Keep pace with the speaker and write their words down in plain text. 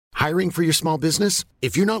Hiring for your small business?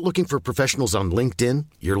 If you're not looking for professionals on LinkedIn,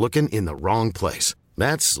 you're looking in the wrong place.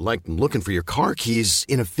 That's like looking for your car keys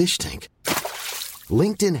in a fish tank.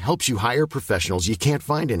 LinkedIn helps you hire professionals you can't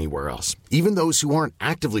find anywhere else, even those who aren't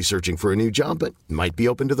actively searching for a new job but might be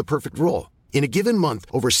open to the perfect role. In a given month,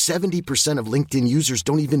 over 70% of LinkedIn users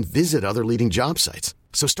don't even visit other leading job sites.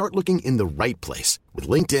 So start looking in the right place. With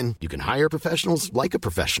LinkedIn, you can hire professionals like a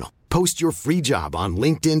professional. Post your free job on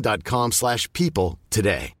linkedin.com/people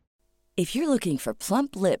today. If you're looking for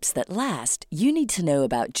plump lips that last, you need to know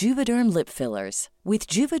about Juvederm lip fillers. With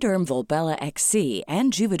Juvederm Volbella XC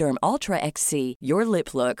and Juvederm Ultra XC, your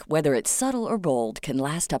lip look, whether it's subtle or bold, can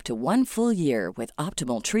last up to 1 full year with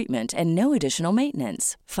optimal treatment and no additional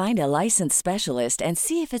maintenance. Find a licensed specialist and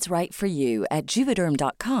see if it's right for you at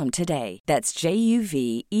Juvederm.com today. That's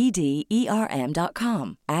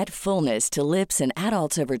JUVEDERM.com. Add fullness to lips in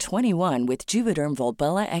adults over 21 with Juvederm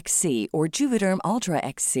Volbella XC or Juvederm Ultra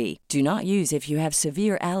XC. Do not use if you have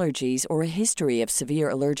severe allergies or a history of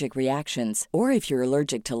severe allergic reactions, or if you're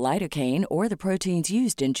allergic to lidocaine or the proteins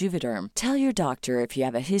used in Juvederm. Tell your doctor if you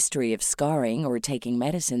have a history of scarring or taking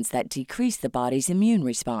medicines that decrease the body's immune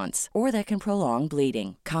response or that can prolong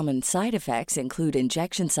bleeding. Common side effects include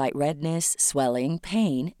injection site redness, swelling,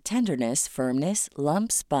 pain, tenderness, firmness,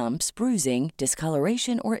 lumps, bumps, bruising,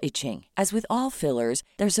 discoloration, or itching. As with all fillers,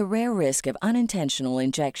 there's a rare risk of unintentional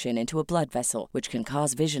injection into a blood vessel, which can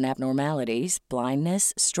cause vision abnormalities,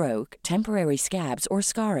 blindness, stroke, temporary scabs, or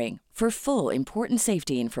scarring. For full, important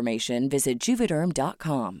safety information, visit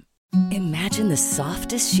Juvederm.com. Imagine the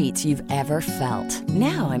softest sheets you've ever felt.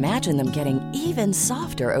 Now imagine them getting even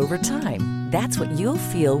softer over time. That's what you'll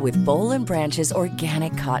feel with Boll & Branch's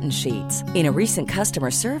organic cotton sheets. In a recent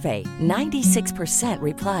customer survey, 96%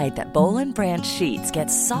 replied that Boll & Branch sheets get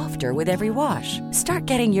softer with every wash. Start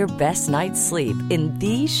getting your best night's sleep in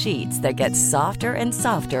these sheets that get softer and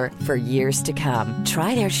softer for years to come.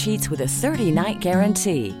 Try their sheets with a 30-night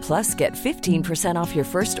guarantee. Plus, get 15% off your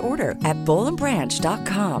first order at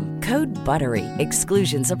bollandbranch.com. Code BUTTERY.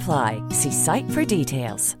 Exclusions apply. See site for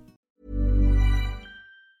details.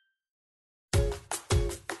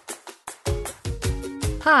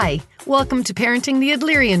 Hi, welcome to Parenting the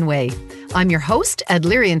Adlerian Way. I'm your host,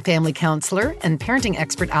 Adlerian family counselor and parenting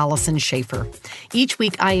expert Allison Schaefer. Each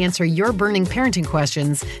week, I answer your burning parenting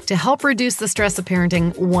questions to help reduce the stress of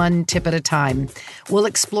parenting one tip at a time. We'll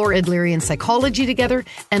explore Adlerian psychology together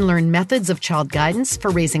and learn methods of child guidance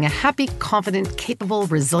for raising a happy, confident, capable,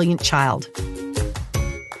 resilient child.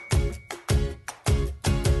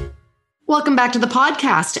 Welcome back to the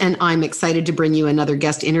podcast, and I'm excited to bring you another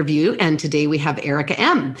guest interview, and today we have Erica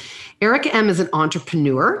M. Erica M is an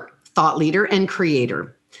entrepreneur, thought leader, and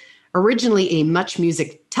creator. Originally a Much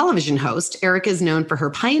Music television host, Erica is known for her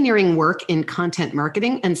pioneering work in content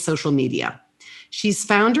marketing and social media. She's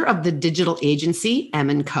founder of the digital agency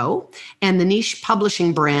M & Co. and the niche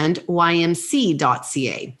publishing brand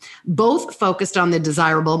YMC.ca, both focused on the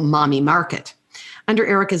desirable mommy market. Under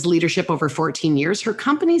Erica's leadership over 14 years, her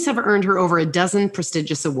companies have earned her over a dozen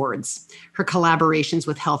prestigious awards. Her collaborations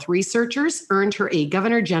with health researchers earned her a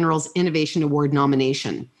Governor General's Innovation Award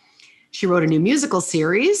nomination. She wrote a new musical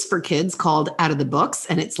series for kids called Out of the Books,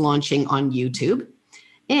 and it's launching on YouTube.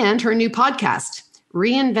 And her new podcast,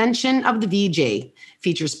 Reinvention of the VJ,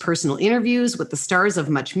 features personal interviews with the stars of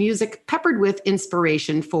Much Music, peppered with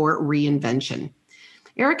inspiration for reinvention.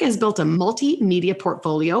 Erica has built a multimedia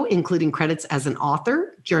portfolio, including credits as an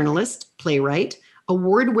author, journalist, playwright,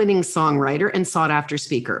 award-winning songwriter, and sought-after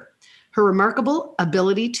speaker. Her remarkable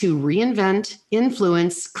ability to reinvent,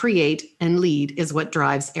 influence, create, and lead is what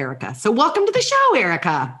drives Erica. So welcome to the show,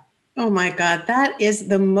 Erica. Oh my God, that is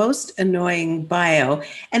the most annoying bio.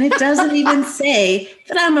 And it doesn't even say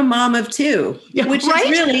that I'm a mom of two, which is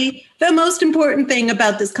really the most important thing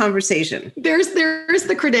about this conversation. There's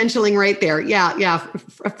the credentialing right there. Yeah.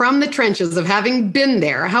 From the trenches of having been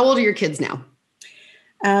there. How old are your kids now?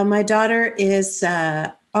 My daughter is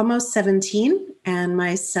almost 17 and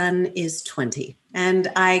my son is 20. And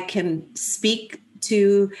I can speak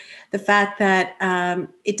to the fact that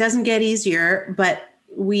it doesn't get easier, but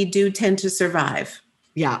we do tend to survive.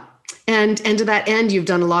 Yeah. And to that end, you've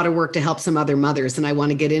done a lot of work to help some other mothers, and I want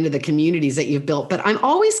to get into the communities that you've built. But I'm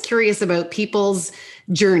always curious about people's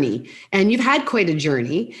journey, and you've had quite a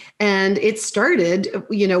journey, and it started,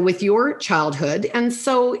 with your childhood. And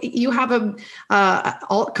so you have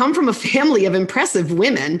come from a family of impressive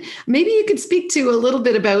women. Maybe you could speak to a little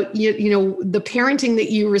bit about, the parenting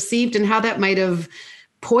that you received and how that might have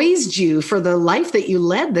poised you for the life that you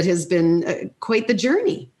led that has been quite the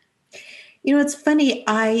journey. It's funny.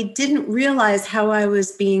 I didn't realize how I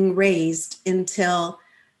was being raised until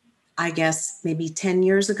I guess maybe 10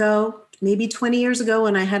 years ago, maybe 20 years ago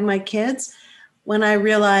when I had my kids, when I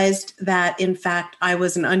realized that, in fact, I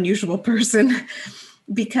was an unusual person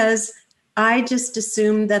because I just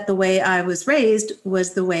assumed that the way I was raised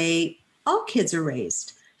was the way all kids are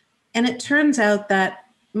raised. And it turns out that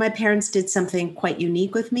my parents did something quite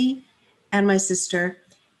unique with me and my sister.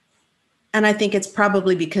 And I think it's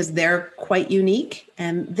probably because they're quite unique,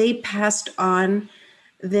 and they passed on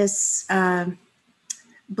this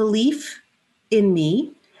belief in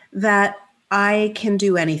me that I can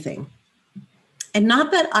do anything. And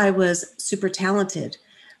not that I was super talented,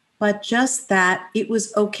 but just that it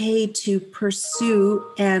was okay to pursue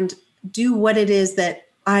and do what it is that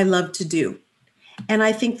I love to do. And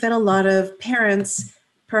I think that a lot of parents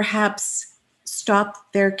perhaps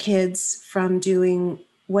stop their kids from doing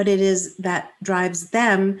what it is that drives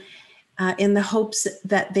them in the hopes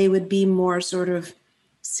that they would be more sort of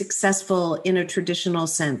successful in a traditional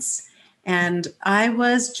sense. And I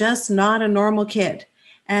was just not a normal kid.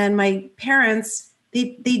 And my parents,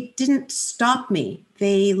 they didn't stop me.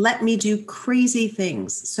 They let me do crazy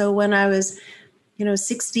things. So when I was,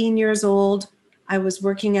 16 years old, I was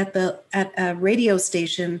working at a radio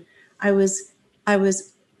station. I was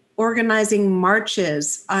organizing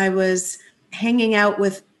marches. I was hanging out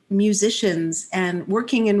with musicians and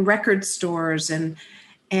working in record stores.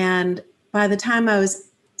 And by the time I was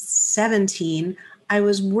 17, I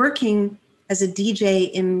was working as a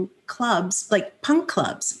DJ in clubs, like punk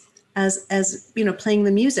clubs, as playing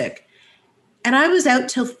the music. And I was out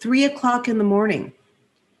till 3:00 in the morning.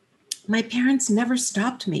 My parents never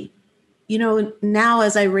stopped me. Now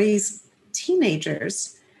as I raise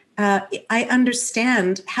teenagers, I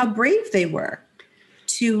understand how brave they were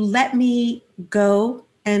to let me go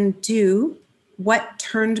and do what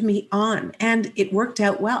turned me on. And it worked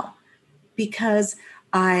out well because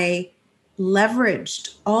I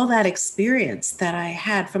leveraged all that experience that I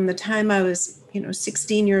had from the time I was,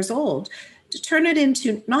 16 years old to turn it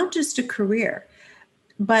into not just a career,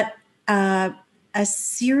 but a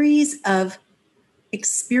series of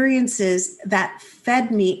experiences that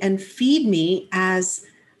fed me and feed me as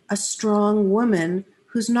a strong woman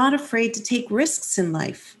who's not afraid to take risks in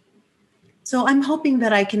life. So I'm hoping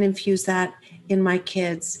that I can infuse that in my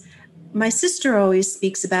kids. My sister always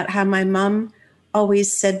speaks about how my mom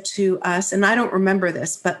always said to us, and I don't remember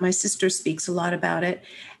this, but my sister speaks a lot about it.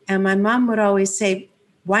 And my mom would always say,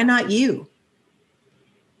 "Why not you?"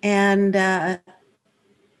 And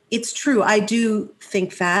it's true. I do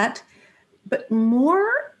think that. But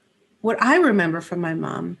more, what I remember from my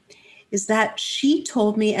mom is that she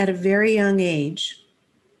told me at a very young age.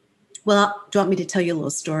 Well, do you want me to tell you a little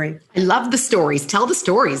story? I love the stories. Tell the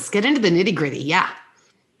stories. Get into the nitty gritty. Yeah.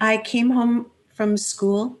 I came home from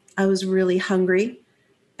school. I was really hungry.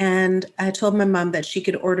 And I told my mom that she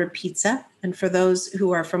could order pizza. And for those who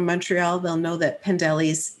are from Montreal, they'll know that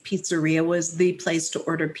Pendelli's Pizzeria was the place to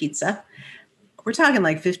order pizza. We're talking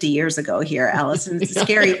like 50 years ago here, Allison. It's a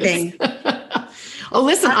scary thing. Oh,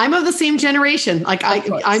 listen, I'm of the same generation. Like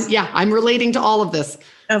I'm relating to all of this.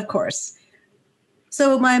 Of course.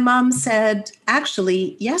 So my mom said,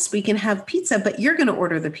 actually, yes, we can have pizza, but you're going to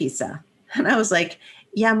order the pizza. And I was like,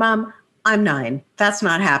 yeah, Mom, I'm 9. That's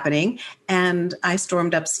not happening. And I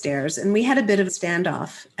stormed upstairs and we had a bit of a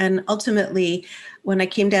standoff. And ultimately, when I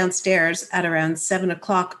came downstairs at around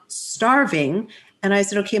 7:00, starving, and I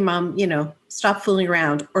said, okay, Mom, stop fooling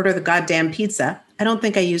around, order the goddamn pizza. I don't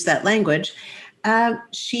think I used that language.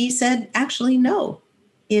 She said, actually, no.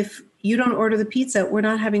 If you don't order the pizza, we're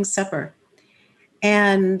not having supper.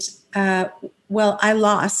 And, I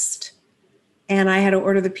lost and I had to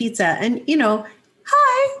order the pizza. And,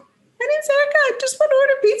 hi, my name's Erica. I just want to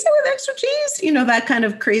order pizza with extra cheese, that kind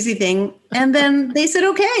of crazy thing. And then they said,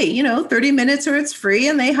 okay, 30 minutes or it's free.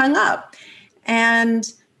 And they hung up.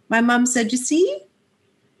 And my mom said, you see,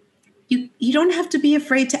 you don't have to be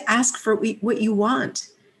afraid to ask for what you want.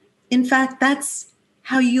 In fact, that's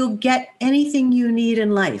how you'll get anything you need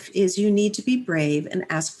in life, is you need to be brave and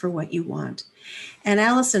ask for what you want. And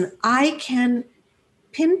Allison, I can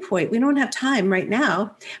pinpoint, we don't have time right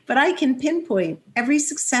now, but I can pinpoint every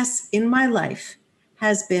success in my life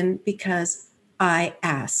has been because I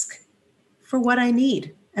ask for what I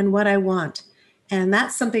need and what I want. And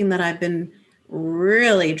that's something that I've been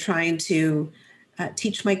really trying to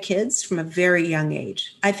teach my kids from a very young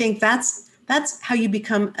age. I think that's how you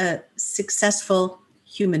become a successful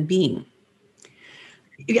human being.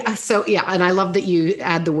 Yeah. So, and I love that you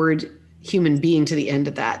add the word human being to the end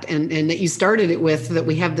of that, and that you started it with that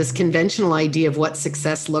we have this conventional idea of what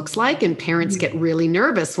success looks like, and parents get really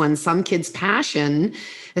nervous when some kids' passion,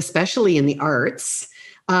 especially in the arts,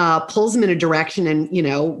 pulls them in a direction. And,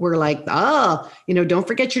 we're like, don't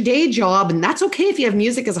forget your day job. And that's okay if you have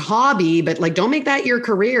music as a hobby, but like, don't make that your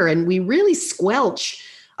career. And we really squelch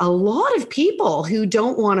a lot of people who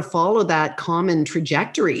don't want to follow that common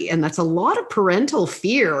trajectory. And that's a lot of parental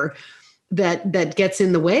fear that gets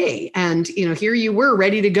in the way. And, here you were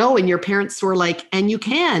ready to go and your parents were like, and you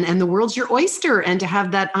can, and the world's your oyster. And to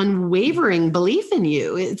have that unwavering belief in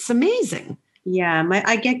you, it's amazing. Yeah.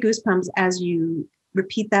 I get goosebumps as you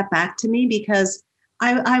repeat that back to me, because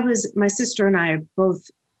my sister and I both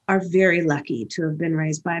are very lucky to have been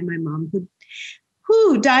raised by my mom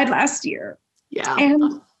who died last year. Yeah.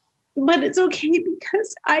 But it's okay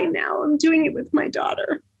because I now am doing it with my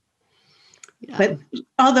daughter. Yeah. But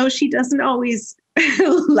although she doesn't always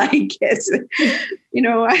like it,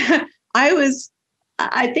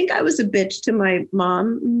 I think I was a bitch to my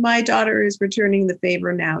mom. My daughter is returning the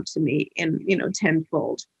favor now to me in,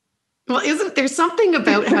 tenfold. Well, isn't there something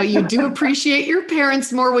about how you do appreciate your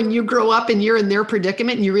parents more when you grow up and you're in their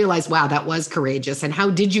predicament and you realize, wow, that was courageous. And how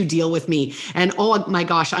did you deal with me? And oh my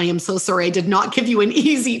gosh, I am so sorry. I did not give you an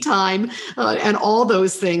easy time and all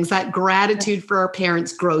those things. That gratitude for our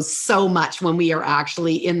parents grows so much when we are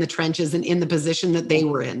actually in the trenches and in the position that they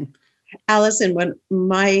were in. Allison, when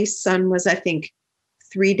my son was, I think,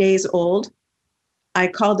 3 days old, I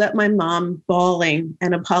called up my mom bawling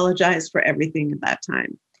and apologized for everything at that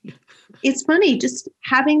time. It's funny, just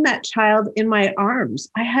having that child in my arms.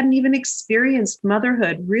 I hadn't even experienced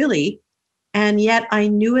motherhood, really. And yet I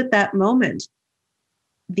knew at that moment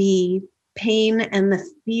the pain and the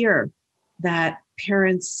fear that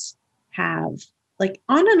parents have, like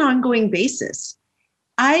on an ongoing basis.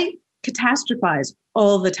 I catastrophize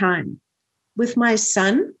all the time with my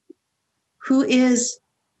son, who is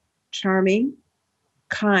charming,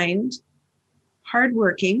 kind,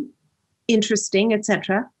 hardworking, interesting,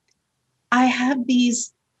 etc. I have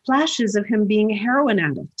these flashes of him being a heroin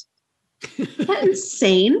addict. Isn't that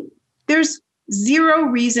insane? There's zero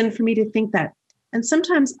reason for me to think that. And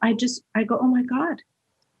sometimes I go, oh my God,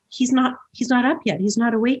 he's not up yet. He's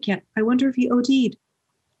not awake yet. I wonder if he OD'd.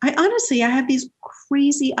 I have these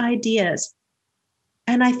crazy ideas.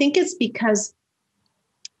 And I think it's because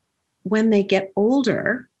when they get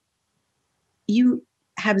older, you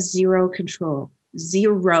have zero control.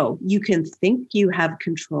 Zero. You can think you have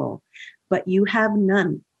control, but you have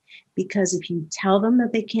none. Because if you tell them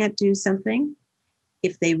that they can't do something,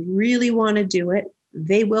 if they really want to do it,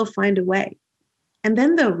 they will find a way. And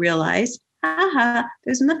then they'll realize,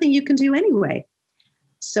 there's nothing you can do anyway.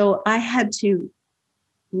 So I had to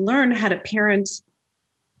learn how to parent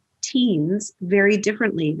teens very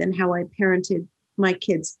differently than how I parented my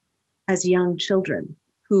kids as young children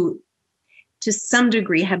who, to some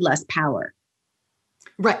degree, had less power.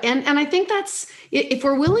 Right. And I think that's, if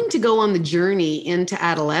we're willing to go on the journey into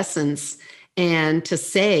adolescence and to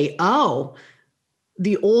say, oh,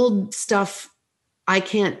 the old stuff I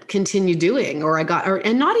can't continue doing,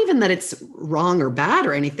 and not even that it's wrong or bad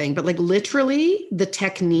or anything, but like literally the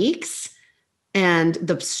techniques and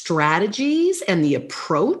the strategies and the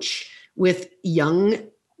approach with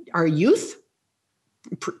our youth,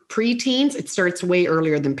 preteens, it starts way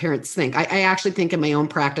earlier than parents think. I actually think in my own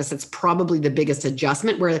practice, it's probably the biggest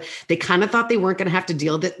adjustment, where they kind of thought they weren't going to have to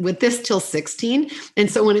deal with this till 16. And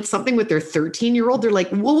so when it's something with their 13-year-old, they're like,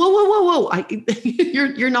 whoa.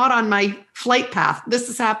 You're not on my flight path. This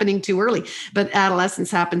is happening too early. But adolescence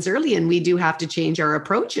happens early, and we do have to change our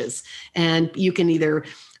approaches. And you can either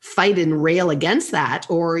fight and rail against that,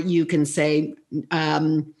 or you can say,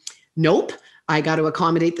 nope, I got to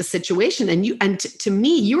accommodate the situation. And to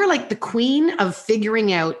me, you are like the queen of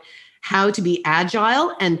figuring out how to be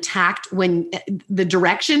agile and tact when the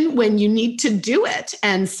direction when you need to do it.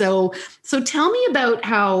 And so tell me about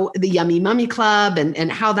how the Yummy Mummy Club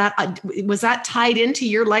and how that was that tied into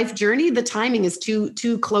your life journey. The timing is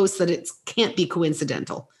too close that it can't be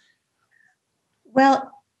coincidental. Well,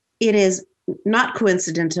 it is not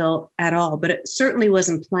coincidental at all, but it certainly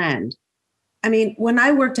wasn't planned. I mean, when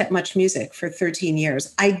I worked at Much Music for 13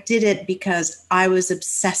 years, I did it because I was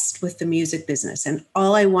obsessed with the music business, and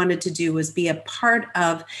all I wanted to do was be a part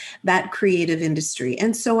of that creative industry.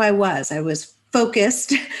 And so I was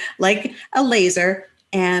focused like a laser,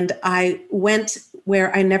 and I went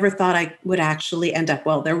where I never thought I would actually end up.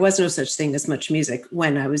 Well, there was no such thing as Much Music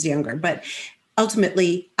when I was younger, but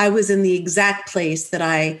ultimately I was in the exact place that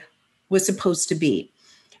I was supposed to be.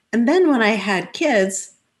 And then when I had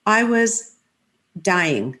kids, I was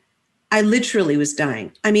dying. I literally was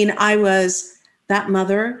dying. I mean, I was that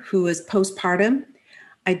mother who was postpartum.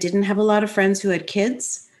 I didn't have a lot of friends who had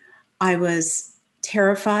kids. I was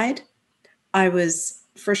terrified. I was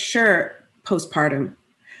for sure postpartum.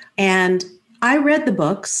 And I read the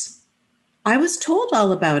books. I was told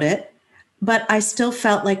all about it, but I still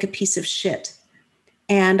felt like a piece of shit.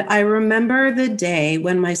 And I remember the day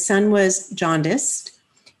when my son was jaundiced.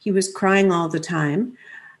 He was crying all the time.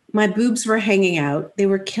 My boobs were hanging out. They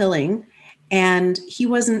were killing, and he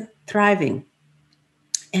wasn't thriving.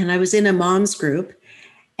 And I was in a mom's group,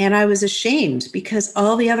 and I was ashamed because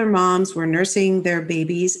all the other moms were nursing their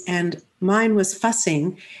babies and mine was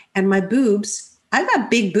fussing. And my boobs, I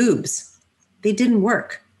got big boobs. They didn't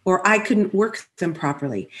work, or I couldn't work them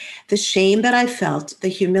properly. The shame that I felt, the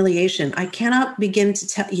humiliation, I cannot begin to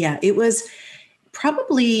tell. Yeah, it was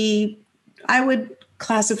probably, I would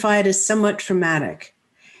classify it as somewhat traumatic.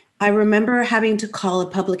 I remember having to call a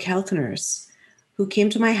public health nurse who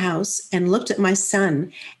came to my house and looked at my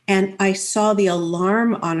son, and I saw the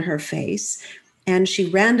alarm on her face. And she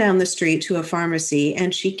ran down the street to a pharmacy,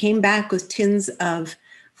 and she came back with tins of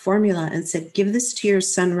formula and said, "Give this to your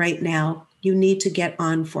son right now. You need to get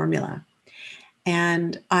on formula."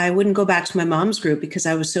 And I wouldn't go back to my mom's group because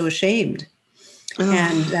I was so ashamed. Oh.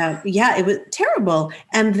 And yeah, it was terrible.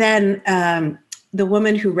 And then the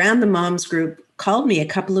woman who ran the mom's group called me a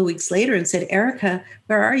couple of weeks later and said, "Erica,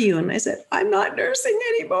 where are you?" And I said, "I'm not nursing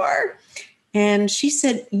anymore." And she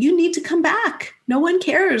said, "You need to come back. No one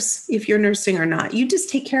cares if you're nursing or not. You just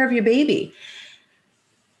take care of your baby."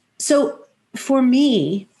 So for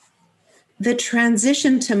me, the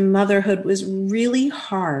transition to motherhood was really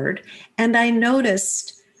hard. And I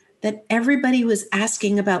noticed that everybody was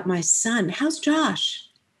asking about my son. "How's Josh?"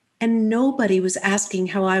 And nobody was asking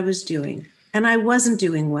how I was doing. And I wasn't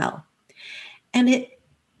doing well. And it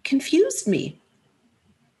confused me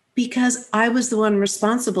because I was the one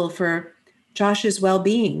responsible for Josh's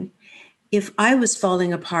well-being. If I was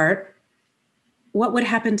falling apart, what would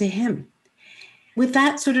happen to him? With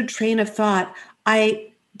that sort of train of thought,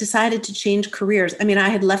 I decided to change careers. I mean, I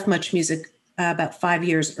had left Much Music about 5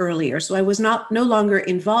 years earlier, so I was no longer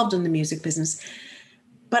involved in the music business.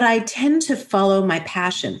 But I tend to follow my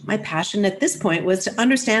passion. My passion at this point was to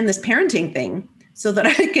understand this parenting thing so that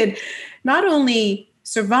I could not only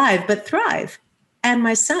survive, but thrive, and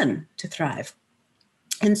my son to thrive.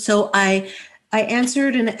 And so I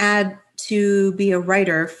answered an ad to be a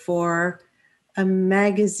writer for a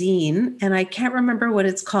magazine, and I can't remember what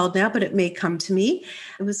it's called now, but it may come to me.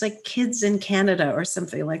 It was like Kids in Canada or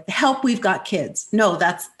something like that. Help, We've Got Kids. No,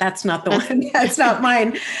 that's not the one. That's not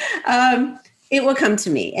mine. It will come to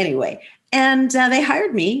me anyway. And they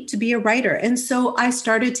hired me to be a writer. And so I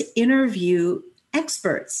started to interview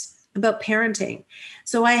experts about parenting.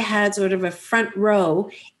 So I had sort of a front row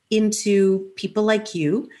into people like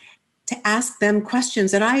you to ask them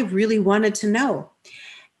questions that I really wanted to know.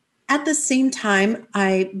 At the same time,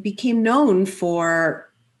 I became known for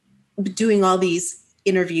doing all these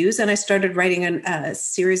interviews, and I started writing a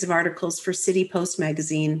series of articles for City Post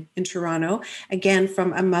magazine in Toronto, again,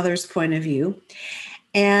 from a mother's point of view.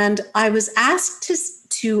 And I was asked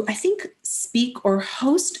to I think, speak or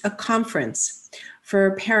host a conference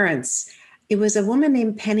for parents. It was a woman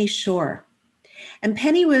named Penny Shore. And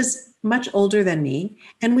Penny was much older than me.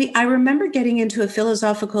 And I remember getting into a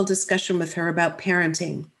philosophical discussion with her about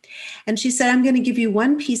parenting. And she said, "I'm going to give you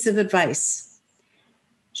one piece of advice."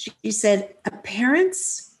 She said, "A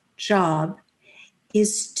parent's job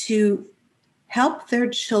is to help their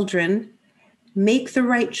children make the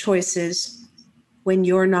right choices when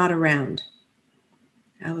you're not around."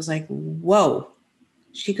 I was like, whoa.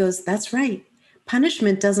 She goes, "That's right.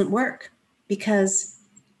 Punishment doesn't work because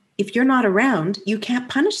if you're not around, you can't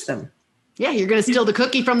punish them." Yeah, you're going to steal the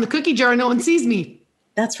cookie from the cookie jar. No one sees me.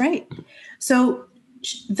 That's right. So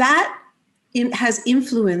that has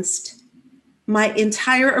influenced my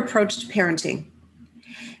entire approach to parenting.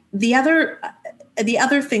 The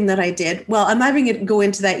other thing that I did, well, I'm not even going to go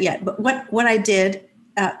into that yet, but what I did,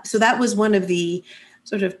 so that was one of the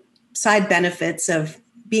sort of side benefits of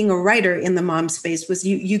being a writer in the mom space, was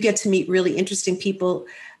you get to meet really interesting people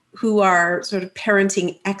who are sort of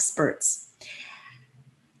parenting experts.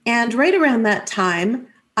 And right around that time,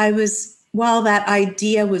 while that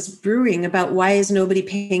idea was brewing about why is nobody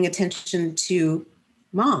paying attention to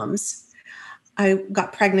moms, I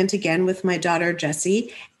got pregnant again with my daughter,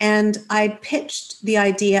 Jessie, and I pitched the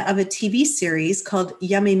idea of a TV series called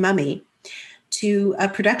Yummy Mummy to a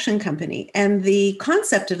production company. And the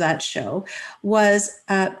concept of that show was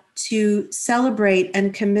to celebrate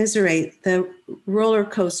and commiserate the roller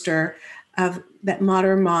coaster that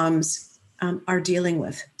modern moms are dealing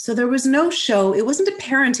with. So there was no show. It wasn't a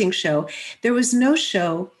parenting show. There was no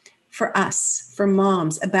show for us, for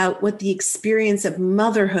moms, about what the experience of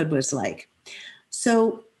motherhood was like.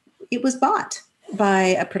 So it was bought. by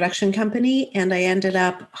a production company, and I ended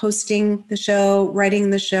up hosting the show, writing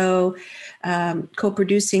the show,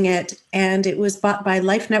 co-producing it, and it was bought by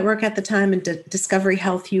Life Network at the time and Discovery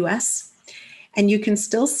Health US, and you can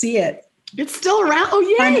still see it. It's still around. Oh,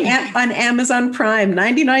 yay. On Amazon Prime,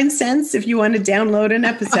 99 cents if you want to download an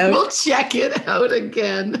episode. We'll check it out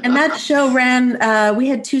again. And that show ran, we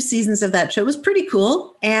had 2 seasons of that show. It was pretty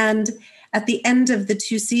cool. And at the end of the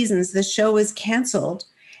 2 seasons, the show was canceled.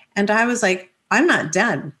 And I was like, I'm not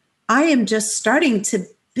done. I am just starting to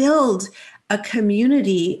build a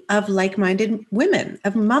community of like-minded women,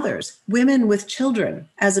 of mothers, women with children,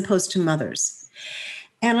 as opposed to mothers.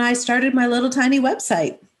 And I started my little tiny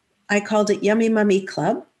website. I called it Yummy Mummy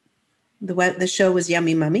Club. The show was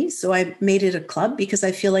Yummy Mummy. So I made it a club because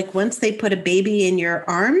I feel like once they put a baby in your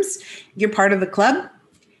arms, you're part of the club.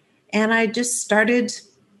 And I just started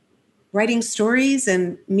writing stories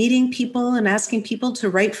and meeting people and asking people to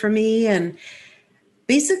write for me, and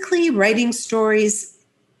basically writing stories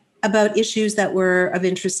about issues that were of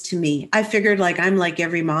interest to me. I figured like I'm like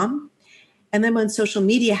every mom. And then when social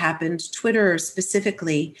media happened, Twitter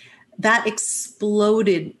specifically, that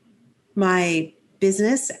exploded my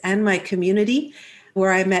business and my community,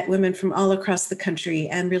 where I met women from all across the country,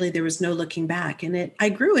 and really there was no looking back. And I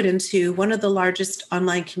grew it into one of the largest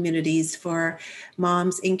online communities for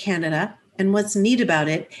moms in Canada. And what's neat about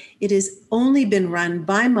it, it has only been run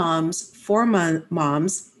by moms for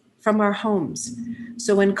moms from our homes.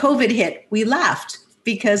 So when COVID hit, we laughed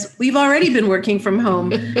because we've already been working from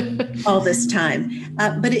home all this time.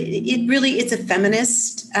 But it really, it's a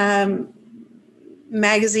feminist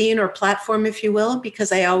magazine or platform, if you will,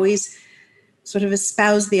 because I always sort of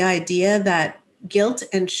espouse the idea that guilt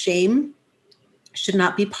and shame should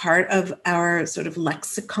not be part of our sort of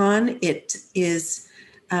lexicon. It is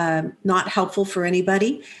not helpful for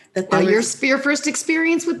anybody. Your first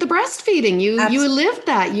experience with the breastfeeding, you lived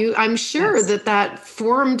that. I'm sure yes. that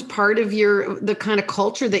formed part of the kind of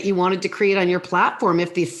culture that you wanted to create on your platform.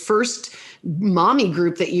 If the first mommy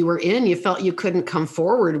group that you were in, you felt you couldn't come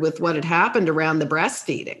forward with what had happened around the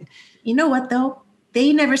breastfeeding. You know what, though?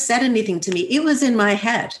 They never said anything to me. It was in my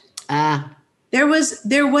head. There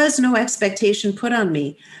was no expectation put on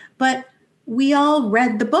me, but we all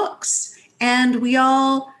read the books and we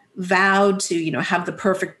all vowed to, have the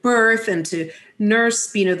perfect birth and to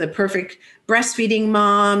nurse, the perfect breastfeeding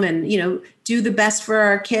mom and, do the best for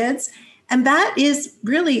our kids. And that is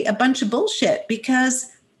really a bunch of bullshit, because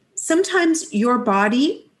sometimes your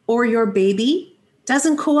body or your baby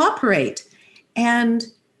doesn't cooperate. And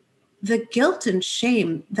the guilt and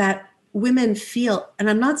shame that women feel, and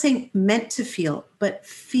I'm not saying meant to feel, but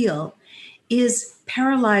feel, is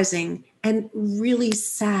paralyzing and really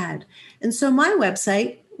sad. And so my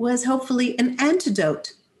website was hopefully an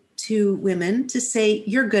antidote to women to say,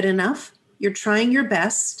 you're good enough, you're trying your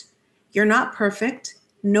best, you're not perfect,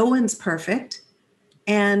 no one's perfect,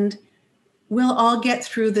 and we'll all get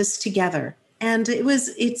through this together. And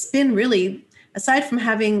it's been really, aside from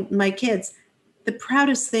having my kids, the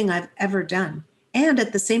proudest thing I've ever done. And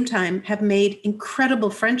at the same time, have made incredible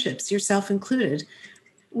friendships, yourself included,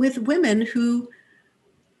 with women who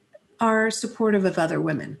are supportive of other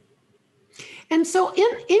women. And so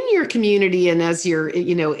in your community, and as you're,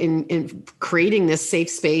 in creating this safe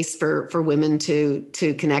space for women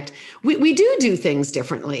to connect, we do things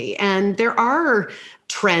differently. And there are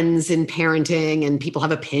trends in parenting and people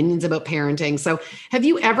have opinions about parenting. So have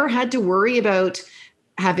you ever had to worry about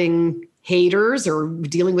having haters or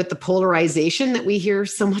dealing with the polarization that we hear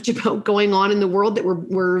so much about going on in the world, that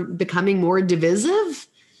we're becoming more divisive?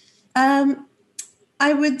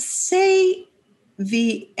 I would say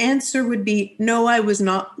the answer would be no, I was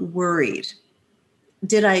not worried.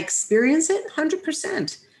 Did I experience it?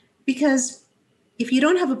 100%. Because if you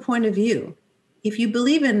don't have a point of view, if you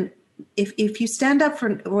believe in, if you stand up for,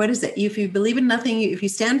 what is it? If you believe in nothing, if you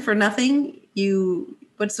stand for nothing,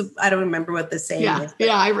 I don't remember what the saying is.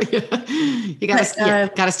 You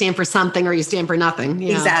gotta stand for something, or you stand for nothing.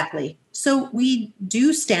 Yeah. Exactly. So we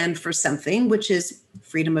do stand for something, which is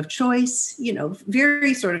freedom of choice,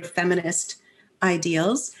 very sort of feminist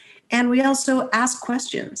ideals. And we also ask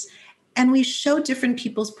questions, and we show different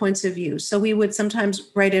people's points of view. So we would sometimes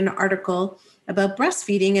write an article about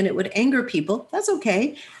breastfeeding and it would anger people. That's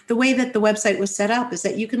okay. The way that the website was set up is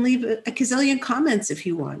that you can leave a gazillion comments if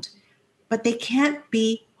you want, but they can't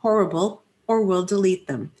be horrible or we'll delete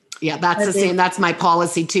them. Yeah, that's the same. That's my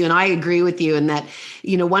policy too. And I agree with you in that,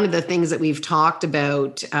 one of the things that we've talked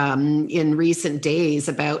about in recent days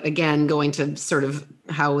about, again, going to sort of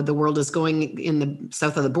how the world is going in the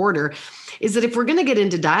south of the border, is that if we're going to get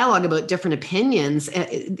into dialogue about different opinions,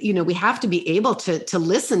 we have to be able to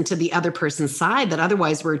listen to the other person's side, that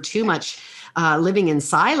otherwise we're too much living in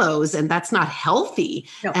silos, and that's not healthy.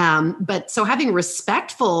 No. But so having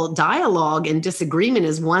respectful dialogue and disagreement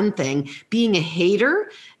is one thing. Being a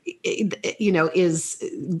hater, is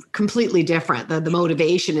completely different. The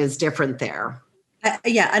motivation is different there.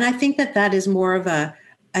 And I think that is more of a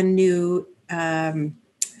new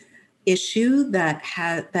issue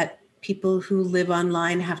that people who live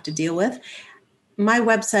online have to deal with. My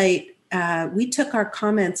website, we took our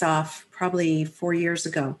comments off probably 4 years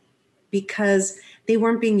ago because they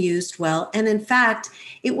weren't being used well. And in fact,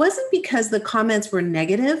 it wasn't because the comments were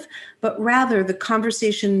negative, but rather the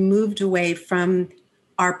conversation moved away from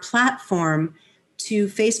our platform to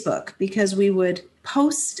Facebook, because we would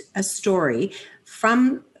post a story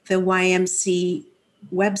from the YMC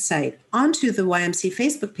website onto the YMC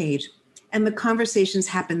Facebook page, and the conversations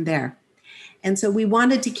happened there. And so we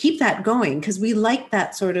wanted to keep that going because we like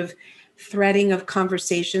that sort of threading of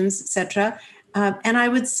conversations, etc. And I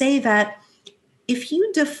would say that if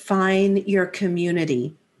you define your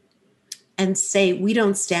community and say, we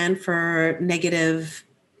don't stand for negative,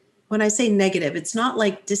 when I say negative, it's not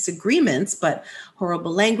like disagreements, but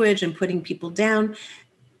horrible language and putting people down,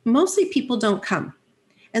 mostly people don't come.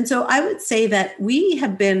 And so I would say that we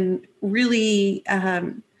have been really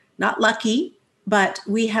not lucky, but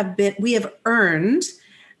we have earned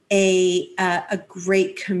a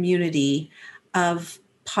great community of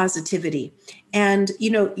positivity. And,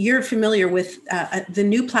 you're familiar with the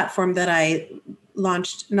new platform that I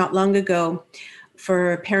launched not long ago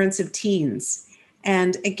for parents of teens.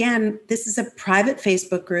 And again, this is a private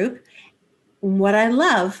Facebook group. What I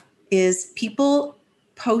love is people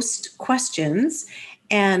post questions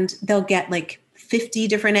and they'll get like 50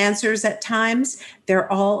 different answers at times.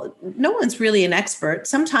 No one's really an expert.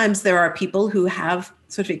 Sometimes there are people who have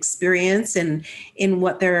sort of experience in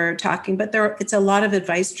what they're talking, but it's a lot of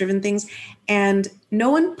advice-driven things. And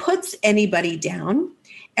no one puts anybody down.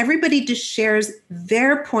 Everybody just shares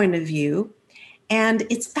their point of view. And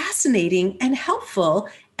it's fascinating and helpful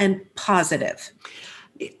and positive.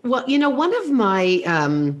 Well, one of my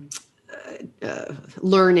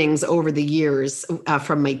learnings over the years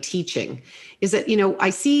from my teaching is that, I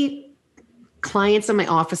see clients in my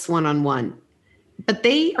office one-on-one, but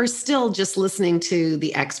they are still just listening to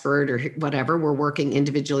the expert or whatever. We're working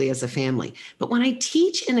individually as a family. But when I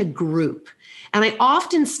teach in a group, and I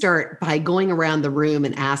often start by going around the room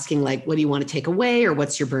and asking, like, what do you want to take away? Or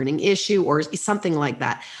what's your burning issue? Or something like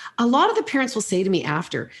that. A lot of the parents will say to me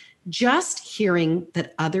after, just hearing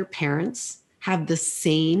that other parents have the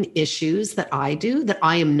same issues that I do, that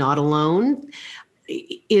I am not alone,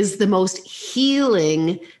 is the most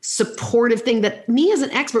healing, supportive thing. That me as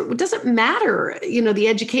an expert, it doesn't matter, the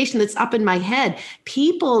education that's up in my head.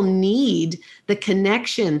 People need the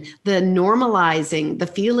connection, the normalizing, the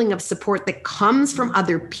feeling of support that comes from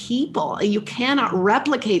other people. You cannot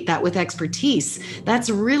replicate that with expertise. That's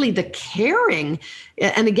really the caring.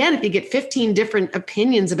 And again, if you get 15 different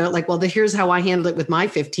opinions about here's how I handled it with my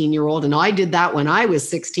 15-year-old, and I did that when I was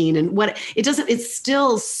 16, and it's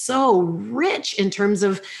still so rich in terms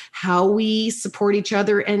of how we support each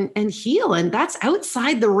other and heal. And that's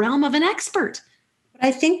outside the realm of an expert.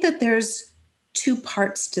 I think that there's two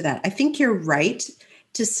parts to that. I think you're right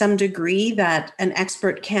to some degree that an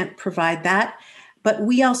expert can't provide that, but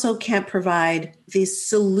we also can't provide the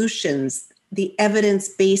solutions, the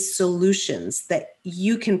evidence-based solutions that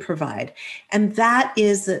you can provide. And that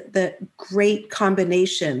is the great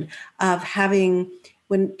combination of having,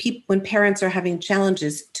 when parents are having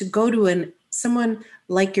challenges, to go to someone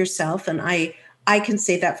like yourself. And I can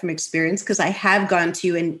say that from experience because I have gone to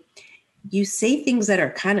you and you say things that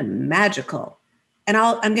are kind of magical. And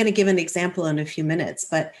I'm going to give an example in a few minutes,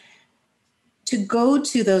 but to go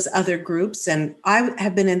to those other groups, and I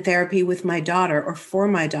have been in therapy with my daughter or for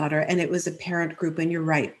my daughter, and it was a parent group. And you're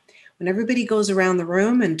right. When everybody goes around the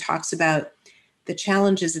room and talks about the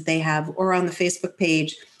challenges that they have, or on the Facebook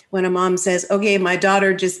page, when a mom says, okay, my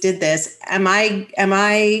daughter just did this. Am I,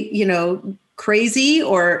 crazy,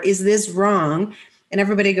 or is this wrong? And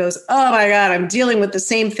everybody goes, oh my God, I'm dealing with the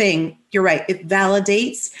same thing. You're right. It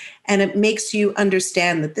validates and it makes you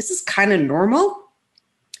understand that this is kind of normal,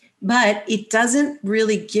 but it doesn't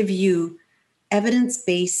really give you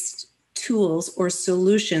evidence-based tools or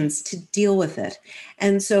solutions to deal with it.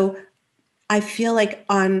 And so I feel like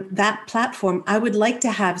on that platform, I would like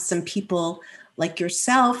to have some people like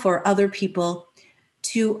yourself or other people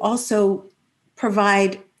to also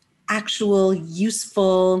provide actual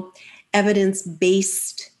useful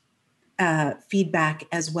evidence-based feedback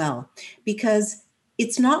as well, because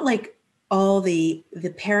it's not like all the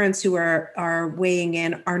parents who are weighing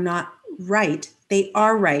in are not right. They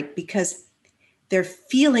are right because their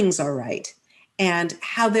feelings are right and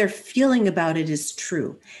how they're feeling about it is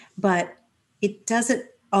true, but it doesn't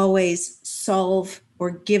always solve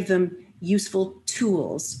or give them useful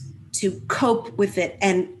tools to cope with it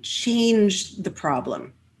and change the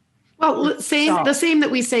problem. Well, the same that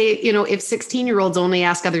we say, if 16-year-olds only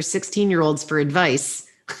ask other 16-year-olds for advice,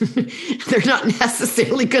 they're not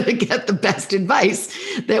necessarily going to get the best advice.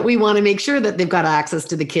 That we want to make sure that they've got access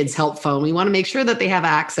to the kids' help phone. We want to make sure that they have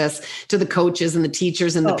access to the coaches and the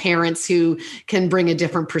teachers and the parents who can bring a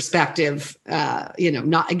different perspective.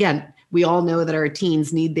 Not, again, we all know that our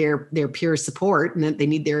teens need their peer support and that they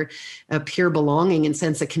need their peer belonging and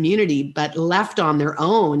sense of community, but left on their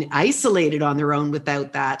own, isolated on their own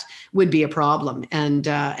without that would be a problem.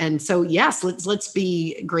 And so, yes, let's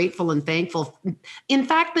be grateful and thankful. In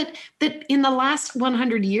fact, that in the last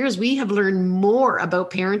 100 years, we have learned more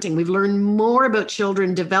about parenting. We've learned more about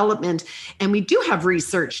children development, and we do have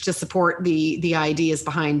research to support the ideas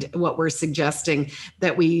behind what we're suggesting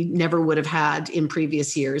that we never would have had in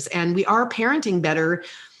previous years. And we are parenting better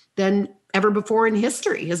than ever before in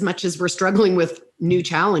history, as much as we're struggling with new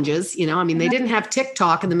challenges. They didn't have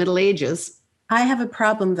TikTok in the Middle Ages. I have a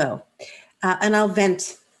problem though, and I'll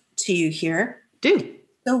vent to you here. Do.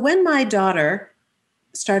 So when my daughter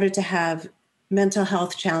started to have mental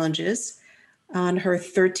health challenges, on her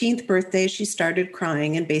 13th birthday, she started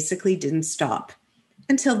crying and basically didn't stop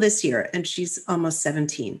until this year, and she's almost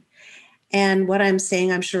 17. And what I'm saying,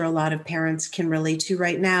 I'm sure a lot of parents can relate to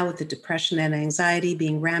right now with the depression and anxiety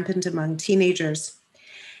being rampant among teenagers.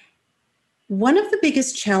 One of the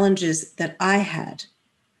biggest challenges that I had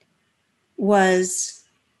was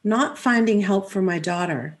not finding help for my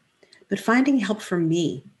daughter, but finding help for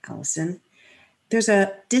me, Allison. There's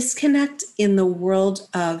a disconnect in the world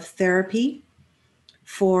of therapy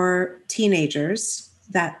for teenagers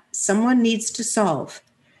that someone needs to solve,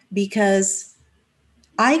 because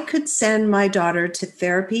I could send my daughter to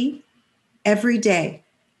therapy every day,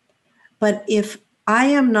 but if I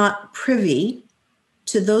am not privy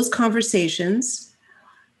to those conversations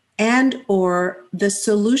and or the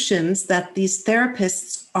solutions that these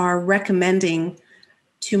therapists are recommending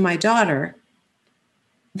to my daughter,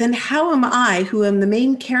 then how am I, who am the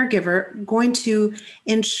main caregiver, going to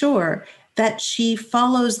ensure that she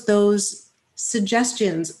follows those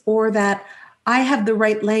suggestions, or that I have the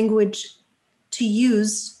right language to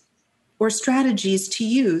use or strategies to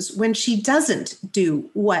use when she doesn't do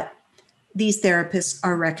what these therapists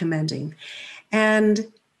are recommending?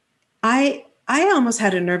 And I almost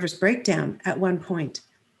had a nervous breakdown at one point,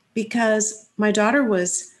 because my daughter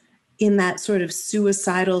was in that sort of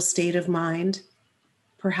suicidal state of mind,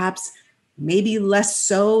 perhaps maybe less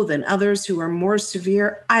so than others who are more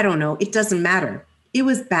severe. I don't know. It doesn't matter. It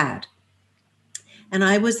was bad. And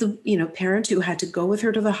I was the parent who had to go with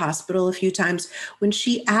her to the hospital a few times when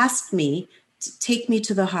she asked me to take me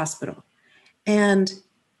to the hospital. And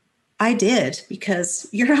I did, because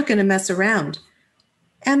you're not going to mess around.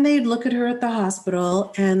 And they'd look at her at the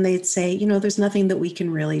hospital and they'd say, there's nothing that we can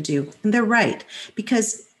really do. And they're right,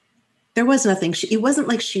 because there was nothing. It wasn't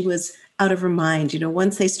like she was out of her mind.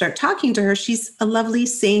 Once they start talking to her, she's a lovely,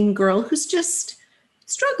 sane girl who's just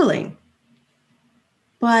struggling.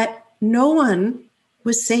 But no one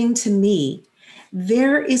was saying to me,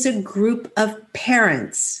 there is a group of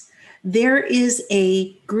parents, there is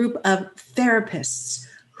a group of therapists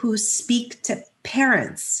who speak to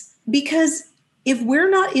parents. Because if we're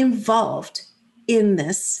not involved in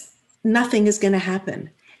this, nothing is going to happen.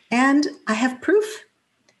 And I have proof,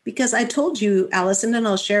 because I told you, Allison, and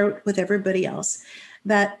I'll share it with everybody else,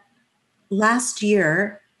 that last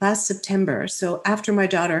September, so after my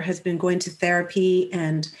daughter has been going to therapy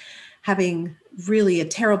and having really a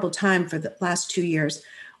terrible time for the last 2 years,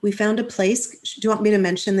 we found a place. Do you want me to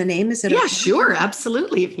mention the name? Is it? Yeah, sure.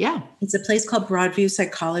 Absolutely. Yeah. It's a place called Broadview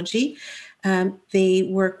Psychology. They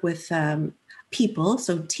work with people,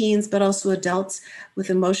 so teens, but also adults with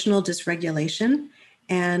emotional dysregulation.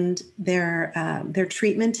 And their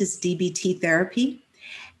treatment is DBT therapy.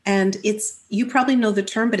 And you probably know the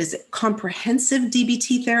term, but is it comprehensive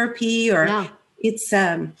DBT therapy? Or yeah. It's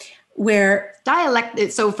where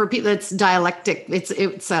dialect. So for people, it's dialectic. It's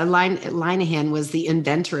Linehan was the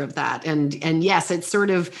inventor of that, and yes, it's sort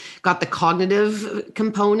of got the cognitive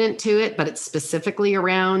component to it, but it's specifically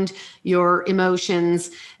around your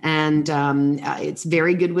emotions, and it's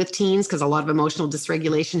very good with teens because a lot of emotional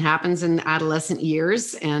dysregulation happens in adolescent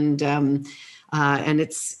years, and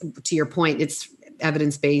it's, to your point, it's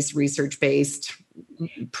evidence-based, research-based.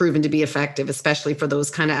 proven to be effective, especially for those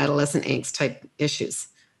kind of adolescent angst type issues.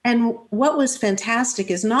 And what was fantastic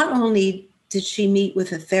is not only did she meet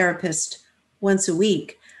with a therapist once a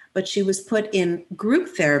week, but she was put in group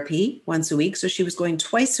therapy once a week. So she was going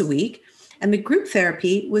twice a week. And the group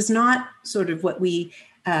therapy was not sort of what we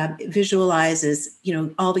visualize as,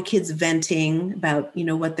 all the kids venting about,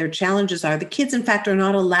 what their challenges are. The kids, in fact, are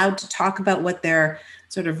not allowed to talk about what their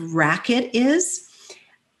sort of racket is.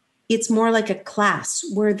 It's more like a class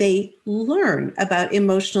where they learn about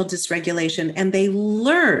emotional dysregulation and they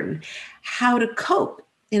learn how to cope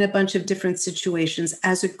in a bunch of different situations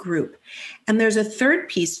as a group. And there's a third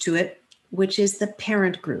piece to it, which is the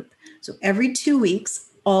parent group. So every 2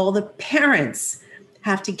 weeks, all the parents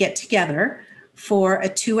have to get together for a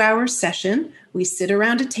 2-hour session. We sit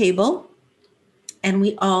around a table and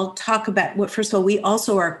we all talk about what, first of all, we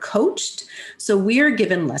also are coached. So we are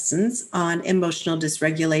given lessons on emotional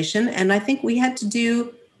dysregulation. And I think we had to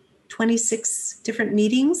do 26 different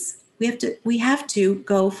meetings. We have to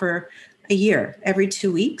go for a year, every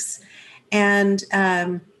 2 weeks. And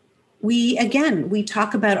we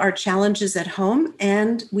talk about our challenges at home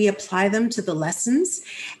and we apply them to the lessons.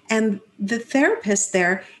 And the therapists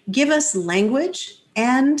there give us language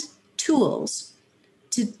and tools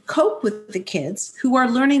to cope with the kids who are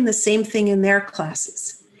learning the same thing in their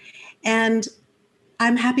classes. And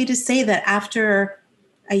I'm happy to say that after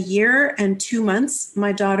a year and 2 months,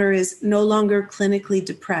 my daughter is no longer clinically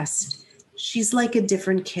depressed. She's like a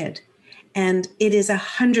different kid. And it is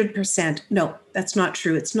 100%. No, that's not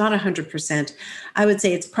true. It's not 100%. I would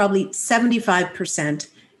say it's probably 75%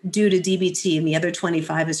 due to DBT, and the other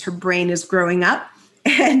 25 is her brain is growing up.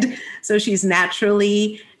 And so she's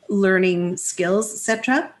naturally learning skills,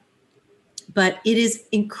 etc. But it is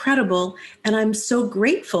incredible. And I'm so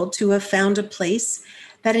grateful to have found a place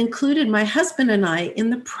that included my husband and I in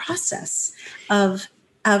the process of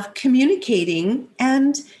communicating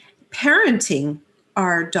and parenting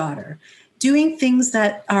our daughter, doing things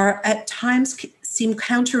that are at times seem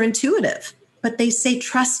counterintuitive, but they say,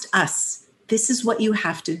 trust us. This is what you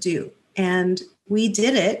have to do. And we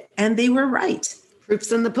did it, and they were right.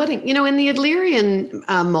 Proof's in the pudding. In the Adlerian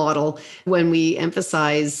model, when we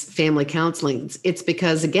emphasize family counseling, it's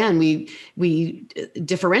because, again, we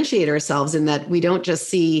differentiate ourselves in that we don't just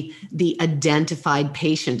see the identified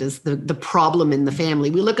patient as the problem in the family.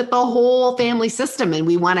 We look at the whole family system and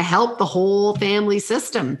we want to help the whole family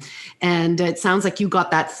system. And it sounds like you got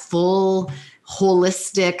that full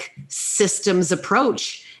holistic systems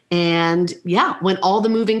approach. And yeah, when all the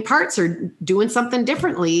moving parts are doing something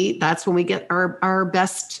differently, that's when we get our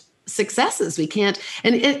best successes. We can't,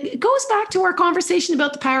 and it goes back to our conversation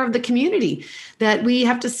about the power of the community, that we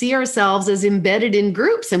have to see ourselves as embedded in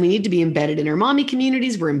groups, and we need to be embedded in our mommy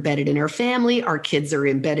communities. We're embedded in our family. Our kids are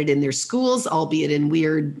embedded in their schools, albeit in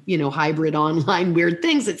weird, hybrid online weird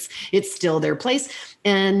things. It's still their place.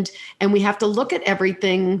 And we have to look at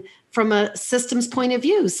everything from a systems point of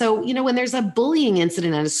view. So, when there's a bullying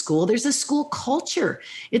incident at a school, there's a school culture.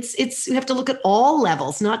 You have to look at all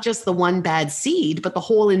levels, not just the one bad seed, but the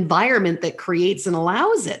whole environment that creates and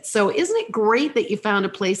allows it. So isn't it great that you found a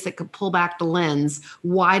place that could pull back the lens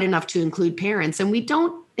wide enough to include parents? And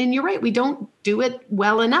you're right, we don't do it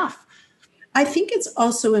well enough. I think it's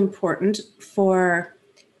also important for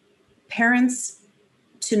parents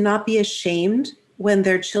to not be ashamed when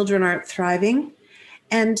their children aren't thriving,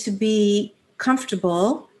 and to be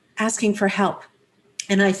comfortable asking for help.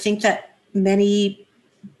 And I think that many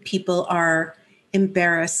people are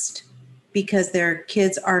embarrassed because their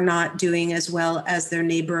kids are not doing as well as their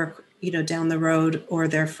neighbor, down the road, or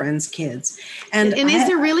their friends' kids. And is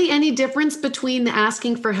there really any difference between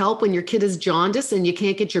asking for help when your kid is jaundiced and you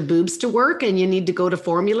can't get your boobs to work and you need to go to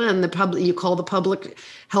formula and you call the public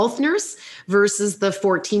health nurse, versus the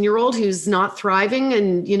 14-year-old who's not thriving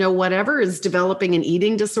and, whatever, is developing an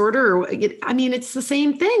eating disorder? It's the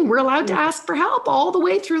same thing. We're allowed to ask for help all the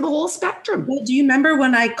way through the whole spectrum. Well, do you remember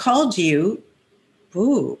when I called you?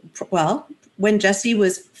 When Jesse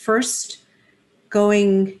was first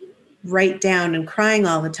going right down and crying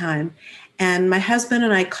all the time, and my husband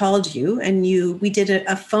and I called you, and we did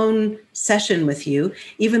a phone session with you.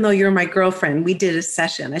 Even though you're my girlfriend, we did a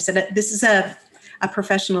session. I said, this is a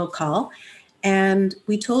professional call. And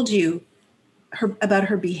we told you about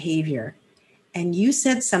her behavior. And you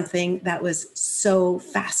said something that was so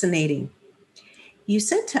fascinating. You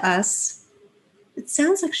said to us, it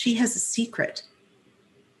sounds like she has a secret.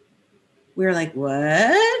 We were like,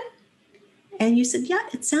 what? And you said, yeah,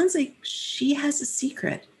 it sounds like she has a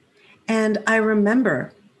secret. And I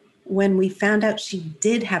remember when we found out she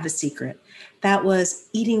did have a secret that was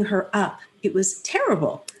eating her up. It was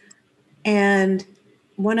terrible. And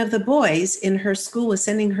one of the boys in her school was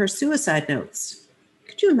sending her suicide notes.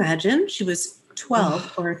 Could you imagine? She was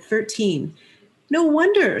 12 or 13. No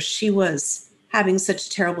wonder she was having such a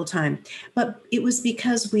terrible time. But it was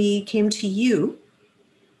because we came to you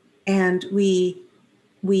and we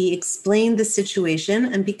explained the situation,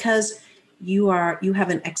 and because you have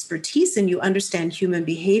an expertise and you understand human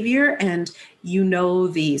behavior and you know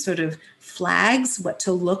the sort of flags, what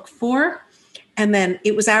to look for. And then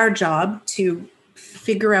it was our job to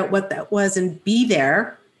figure out what that was and be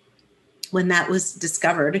there when that was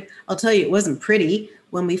discovered. I'll tell you, it wasn't pretty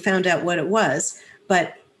when we found out what it was,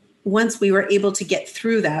 but once we were able to get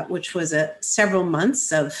through that, which was several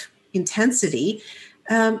months of intensity,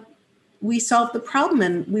 we solved the problem,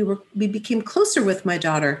 and we became closer with my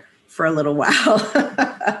daughter for a little while.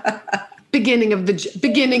 beginning of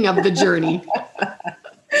the journey.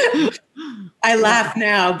 I laugh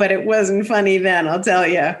now, but it wasn't funny then, I'll tell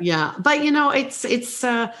you. Yeah. But it's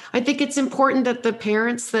I think it's important that the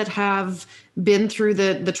parents that have been through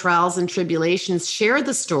the trials and tribulations share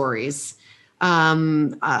the stories.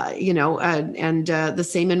 And the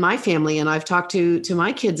same in my family. And I've talked to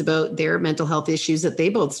my kids about their mental health issues that they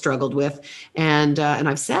both struggled with. And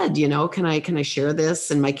I've said, can I share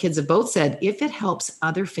this? And my kids have both said, if it helps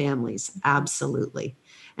other families, absolutely.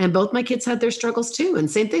 And both my kids had their struggles too. And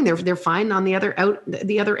same thing, they're fine on the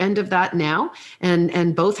other end of that now.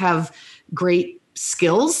 And both have great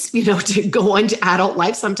skills, to go into adult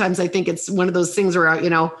life. Sometimes I think it's one of those things where, I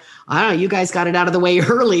don't know, you guys got it out of the way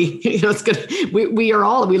early. It's good. We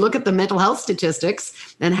look at the mental health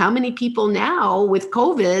statistics and how many people now with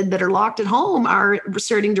COVID that are locked at home are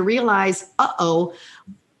starting to realize,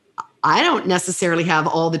 I don't necessarily have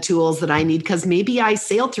all the tools that I need because maybe I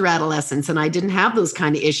sailed through adolescence and I didn't have those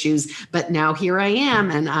kind of issues, but now here I am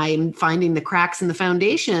and I'm finding the cracks in the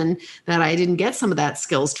foundation that I didn't get some of that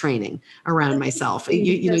skills training around myself.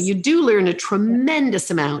 You do learn a tremendous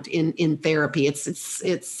amount in therapy. It's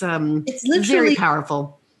literally very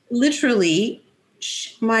powerful. Literally,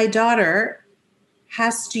 my daughter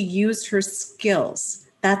has to use her skills.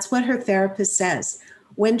 That's what her therapist says.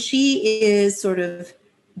 When she is sort of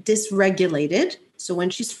dysregulated, so when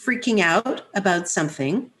she's freaking out about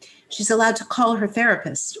something, she's allowed to call her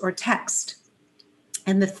therapist or text.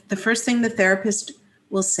 And the first thing the therapist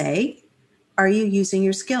will say, are you using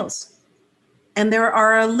your skills? And there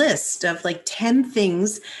are a list of like 10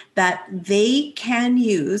 things that they can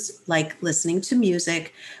use, like listening to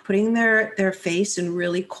music, putting their face in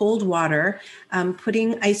really cold water,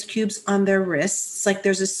 putting ice cubes on their wrists. Like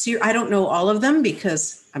there's I don't know all of them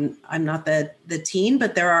because I'm not the teen,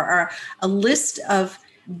 but there are a list of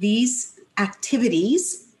these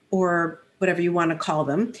activities or whatever you want to call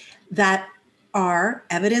them that are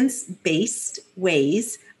evidence-based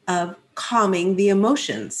ways of calming the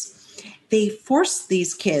emotions. They force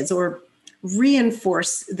these kids or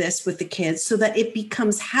reinforce this with the kids so that it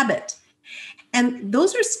becomes habit. And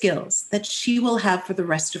those are skills that she will have for the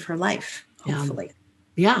rest of her life, hopefully.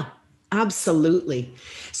 Yeah, absolutely.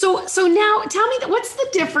 So now tell me, what's the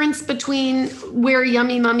difference between where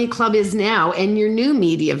Yummy Mummy Club is now and your new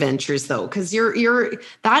media ventures though? Because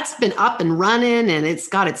that's been up and running and it's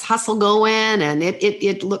got its hustle going and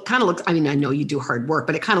it kind of looks, I mean, I know you do hard work,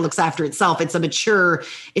 but it kind of looks after itself. It's a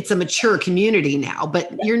mature community now,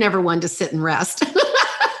 but you're never one to sit and rest.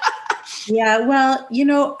 Yeah, well,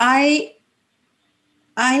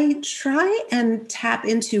 I try and tap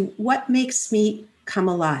into what makes me come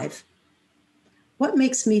alive. What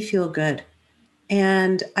makes me feel good?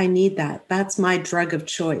 And I need that. That's my drug of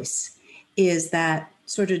choice, is that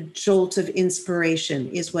sort of jolt of inspiration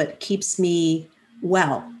is what keeps me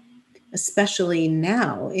well, especially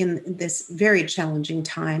now in this very challenging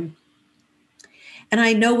time. And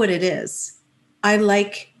I know what it is. I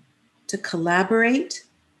like to collaborate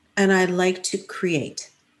and I like to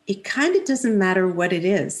create. It kind of doesn't matter what it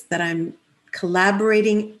is that I'm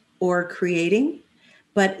collaborating or creating,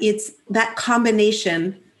 but it's that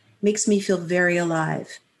combination makes me feel very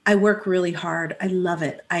alive. I work really hard. I love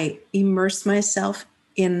it. I immerse myself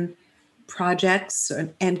in projects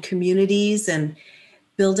and communities and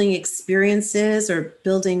building experiences or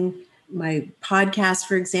building my podcast,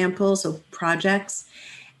 for example, so projects.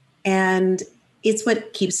 And it's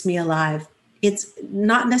what keeps me alive. It's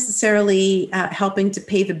not necessarily helping to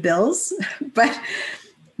pay the bills, but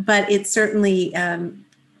it certainly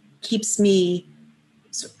keeps me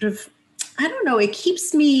sort of, I don't know, it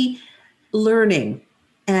keeps me learning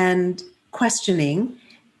and questioning.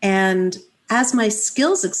 And as my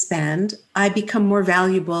skills expand, I become more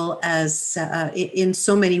valuable as in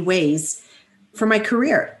so many ways for my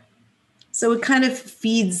career. So it kind of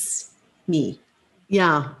feeds me,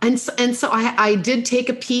 Yeah. And so I did take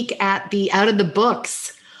a peek at the Out of the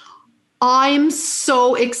Books. I'm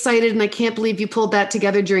so excited, and I can't believe you pulled that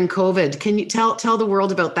together during COVID. Can you tell the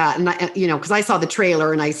world about that? And because I saw the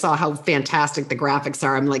trailer and I saw how fantastic the graphics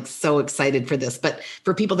are. I'm like so excited for this. But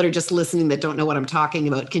for people that are just listening that don't know what I'm talking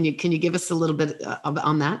about, can you give us a little bit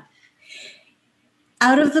on that?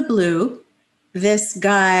 Out of the blue, this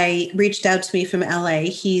guy reached out to me from LA.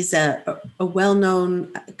 He's a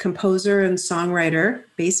well-known composer and songwriter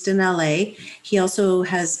based in LA. He also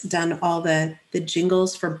has done all the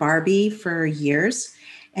jingles for Barbie for years.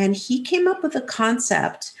 And he came up with a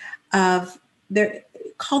concept of,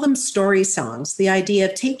 call them story songs, the idea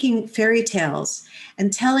of taking fairy tales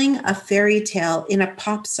and telling a fairy tale in a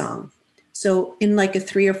pop song. So in like a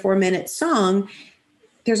 3 or 4 minute song,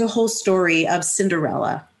 there's a whole story of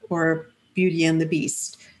Cinderella or Beauty and the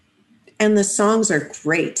Beast. And the songs are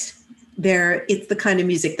great. It's the kind of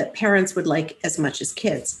music that parents would like as much as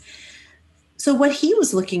kids. So what he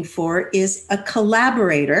was looking for is a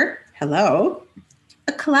collaborator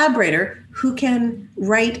who can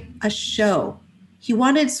write a show. He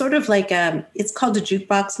wanted sort of like it's called a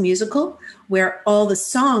jukebox musical, where all the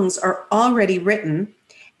songs are already written,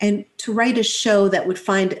 and to write a show that would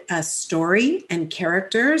find a story and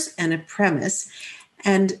characters and a premise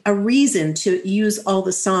and a reason to use all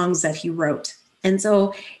the songs that he wrote. And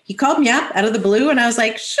so he called me up out of the blue, and I was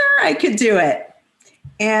like, sure, I could do it.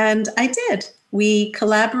 And I did. We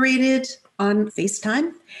collaborated on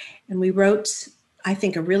FaceTime, and we wrote, I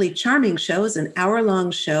think, a really charming show. It was an hour-long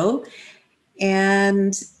show.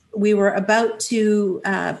 And we were about to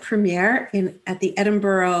premiere at the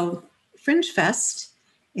Edinburgh Fringe Fest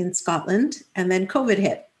in Scotland, and then COVID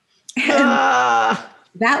hit. And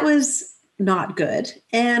that was not good.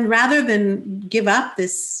 And rather than give up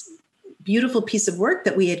this beautiful piece of work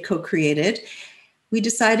that we had co-created, we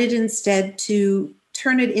decided instead to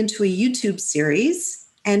turn it into a YouTube series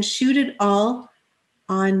and shoot it all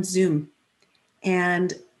on Zoom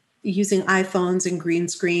and using iPhones and green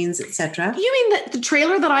screens, etc. You mean that the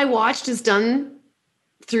trailer that I watched is done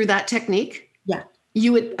through that technique? Yeah.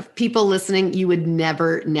 People listening, you would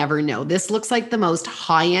never know. This looks like the most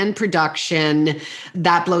high-end production.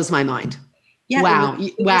 That blows my mind. Yeah, wow.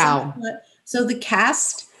 Wow. So the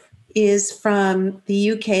cast is from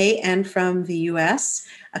the UK and from the US.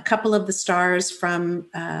 A couple of the stars from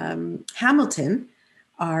Hamilton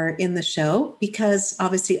are in the show because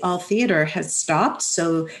obviously all theater has stopped,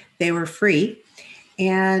 so they were free.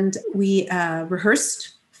 And we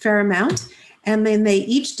rehearsed a fair amount, and then they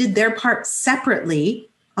each did their part separately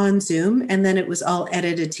on Zoom, and then it was all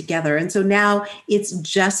edited together. And so now it's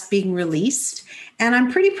just being released, and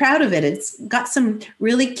I'm pretty proud of it. It's got some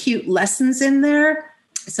really cute lessons in there.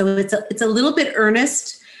 So it's a little bit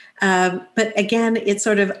earnest, but again, it's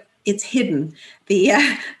hidden.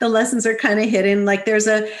 The lessons are kind of hidden. Like there's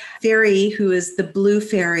a fairy who is the blue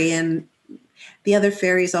fairy, and the other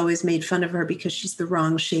fairies always made fun of her because she's the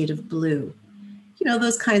wrong shade of blue. You know,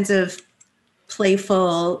 those kinds of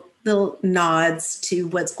playful little nods to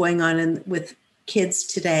what's going on with kids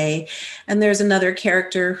today. And there's another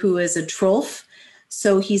character who is a trollf.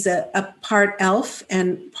 So he's a part elf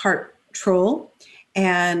and part troll.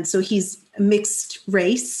 And so he's a mixed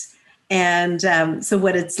race. And so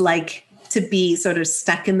what it's like to be sort of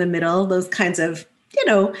stuck in the middle, those kinds of,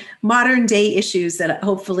 modern day issues that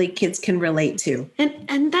hopefully kids can relate to.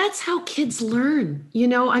 And that's how kids learn.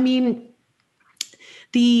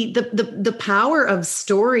 The power of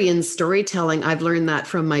story and storytelling, I've learned that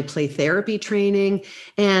from my play therapy training.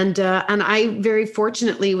 And I very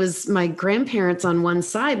fortunately was my grandparents on one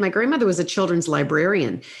side. My grandmother was a children's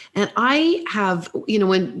librarian. And I have,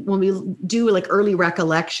 when we do like early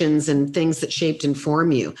recollections and things that shaped and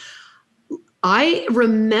form you, I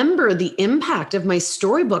remember the impact of my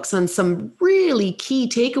storybooks on some really key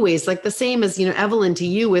takeaways, like the same as, Evelyn, to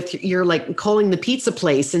you with your like calling the pizza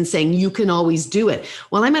place and saying, you can always do it.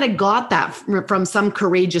 Well, I might have got that from some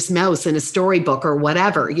courageous mouse in a storybook or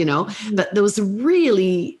whatever, but those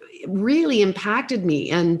really impacted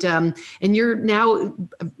me. And you're now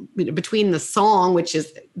between the song, which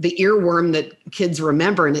is the earworm that kids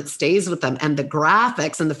remember and it stays with them, and the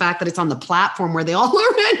graphics and the fact that it's on the platform where they all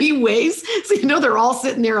are anyways. So, they're all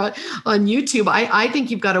sitting there on YouTube. I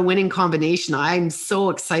think you've got a winning combination. I'm so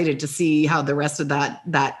excited to see how the rest of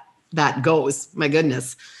that goes. My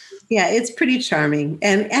goodness. Yeah, it's pretty charming.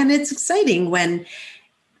 And it's exciting when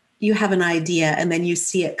you have an idea and then you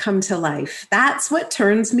see it come to life. That's what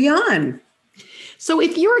turns me on. So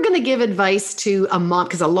if you were going to give advice to a mom,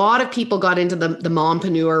 because a lot of people got into the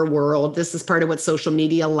mompreneur world, this is part of what social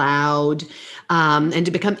media allowed, and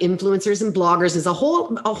to become influencers and bloggers is a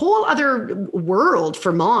whole other world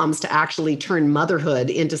for moms to actually turn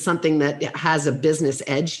motherhood into something that has a business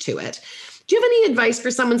edge to it. Do you have any advice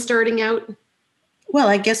for someone starting out? Well,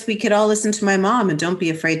 I guess we could all listen to my mom and don't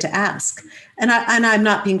be afraid to ask. And I'm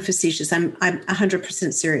not being facetious. I'm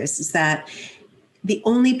 100% serious. Is that the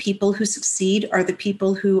only people who succeed are the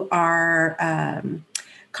people who are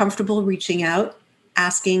comfortable reaching out,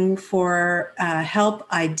 asking for help,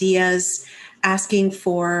 ideas, asking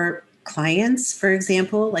for clients, for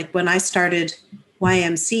example. Like when I started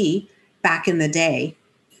YMC back in the day,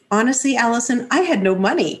 honestly, Allison, I had no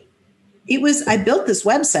money. I built this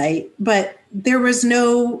website, but there was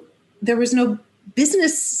no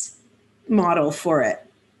business model for it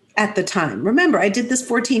at the time. Remember, I did this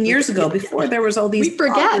 14 years ago, before there was all these, we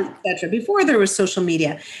forget, etc., before there was social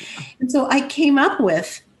media. And so I came up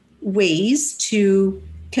with ways to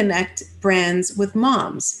connect brands with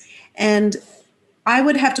moms. And I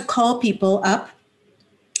would have to call people up.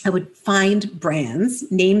 I would find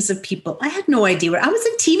brands, names of people. I had no idea I was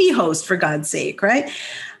a TV host, for God's sake, right?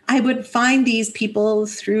 I would find these people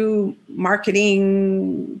through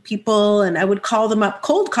marketing people, and I would call them up,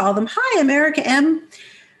 cold call them. Hi, I'm Erica M.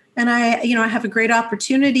 And I have a great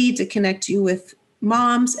opportunity to connect you with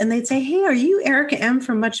moms. And they'd say, hey, are you Erica M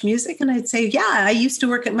from Much Music? And I'd say, yeah, I used to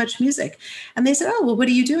work at Much Music. And they said, oh, well, what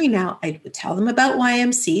are you doing now? I would tell them about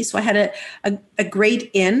YMC. So I had a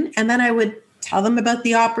great in, and then I would tell them about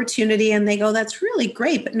the opportunity, and they go, that's really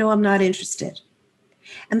great, but no, I'm not interested.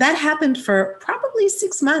 And that happened for probably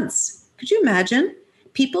 6 months. Could you imagine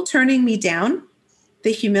people turning me down?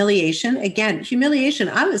 The humiliation,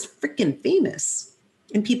 I was freaking famous.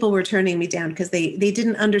 And people were turning me down because they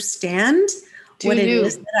didn't understand what it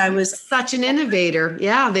is that I was. Such an innovator.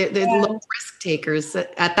 Yeah, they're low risk takers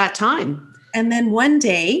at that time. And then one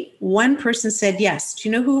day, one person said yes. Do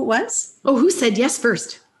you know who it was? Oh, who said yes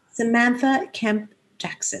first? Samantha Kemp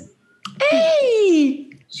Jackson. Hey!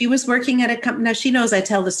 She was working at a company. Now, she knows I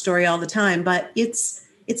tell the story all the time, but it's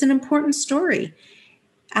an important story.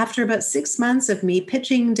 After about 6 months of me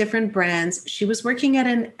pitching different brands, she was working at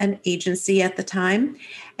an agency at the time.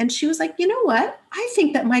 And she was like, you know what? I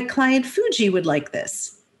think that my client Fuji would like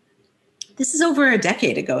this. This is over a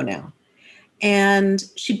decade ago now. And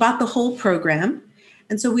she bought the whole program.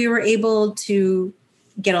 And so we were able to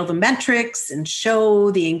get all the metrics and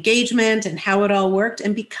show the engagement and how it all worked.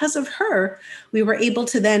 And because of her, we were able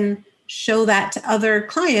to then show that to other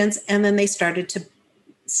clients. And then they started to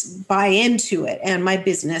buy into it, and my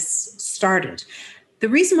business started. The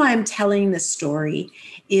reason why I'm telling this story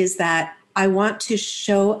is that I want to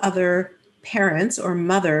show other parents or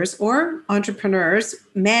mothers or entrepreneurs,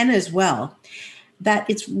 men as well, that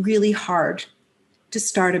it's really hard to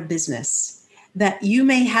start a business. That you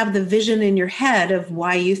may have the vision in your head of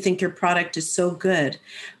why you think your product is so good,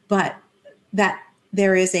 but that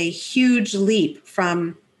there is a huge leap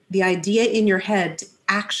from the idea in your head to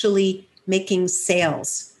actually making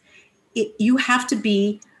sales. You have to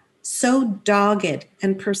be so dogged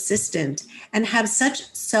and persistent and have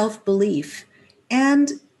such self-belief.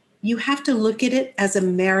 And you have to look at it as a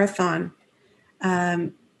marathon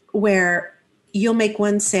where you'll make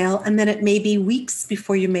one sale and then it may be weeks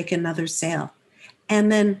before you make another sale.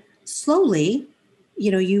 And then slowly,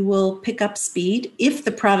 you will pick up speed if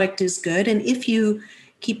the product is good. And if you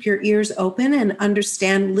keep your ears open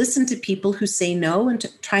and listen to people who say no and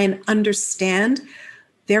to try and understand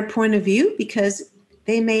their point of view, because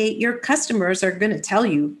your customers are going to tell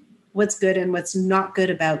you what's good and what's not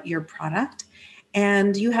good about your product.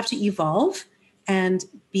 And you have to evolve and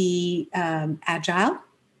be agile,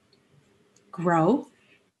 grow,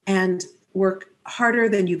 and work harder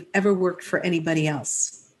than you've ever worked for anybody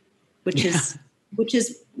else, which is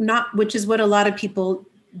what a lot of people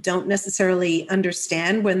don't necessarily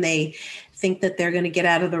understand when they think that they're going to get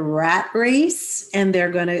out of the rat race and they're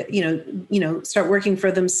going to, start working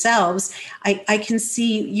for themselves. I can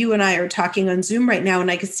see you and I are talking on Zoom right now, and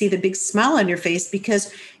I can see the big smile on your face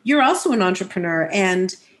because you're also an entrepreneur,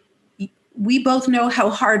 and we both know how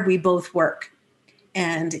hard we both work.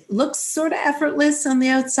 And it looks sort of effortless on the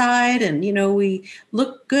outside, and we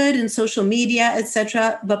look good in social media,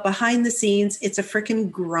 etc. But behind the scenes, it's a freaking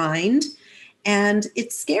grind, and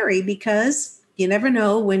it's scary because you never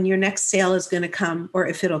know when your next sale is going to come or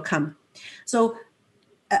if it'll come. So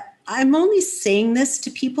I'm only saying this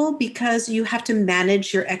to people because you have to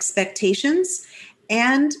manage your expectations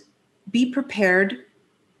and be prepared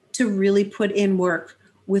to really put in work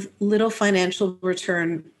with little financial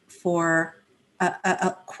return for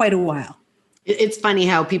quite a while. It's funny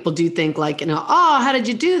how people do think like, oh, how did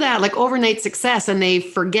you do that? Like overnight success. And they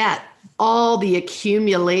forget all the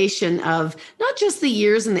accumulation of not just the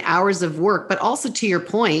years and the hours of work, but also, to your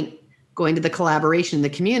point, going to the collaboration in the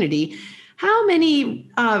community, how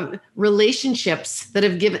many relationships that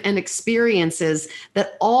have given and experiences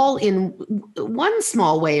that all in one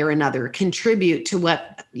small way or another contribute to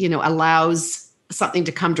what, allows something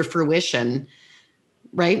to come to fruition,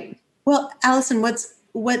 right? Well, Allison,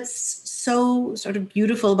 what's so sort of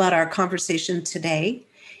beautiful about our conversation today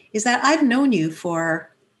is that I've known you for,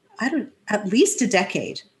 at least a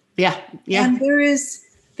decade. Yeah.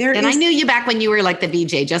 And I knew you back when you were like the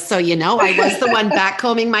VJ, just so you know. I was the one back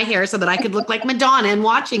combing my hair so that I could look like Madonna and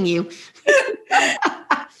watching you.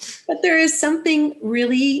 But there is something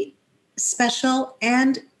really special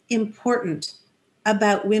and important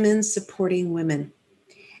about women supporting women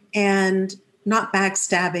and not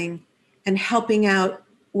backstabbing and helping out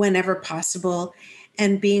whenever possible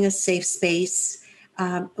and being a safe space.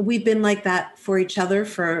 We've been like that for each other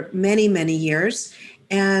for many, many years.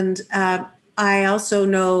 And I also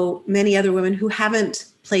know many other women who haven't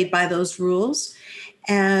played by those rules.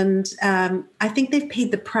 And I think they've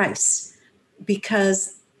paid the price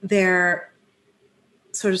because they're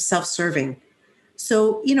sort of self-serving.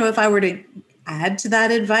 So, if I were to add to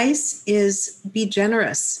that advice is be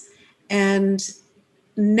generous and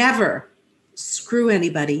never screw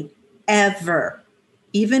anybody, ever.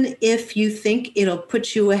 Even if you think it'll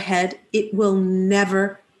put you ahead, it will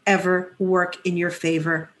never, ever work in your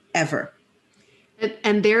favor, ever.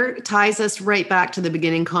 And there ties us right back to the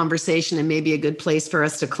beginning conversation, and maybe a good place for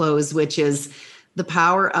us to close, which is the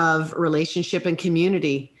power of relationship and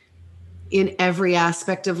community in every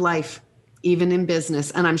aspect of life, even in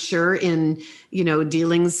business. And I'm sure in,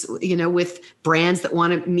 dealings, with brands that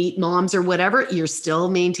want to meet moms or whatever, you're still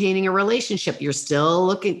maintaining a relationship. You're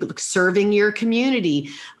still serving your community.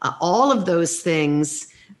 All of those things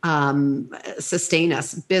sustain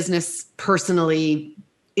us, business, personally,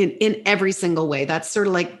 in every single way. That's sort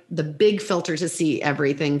of like the big filter to see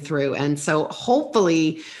everything through. And so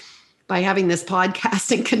hopefully, by having this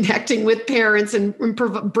podcast and connecting with parents and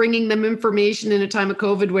bringing them information in a time of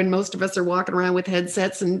COVID when most of us are walking around with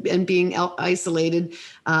headsets and being isolated,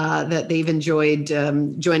 that they've enjoyed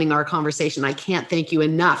joining our conversation. I can't thank you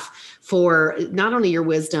enough for not only your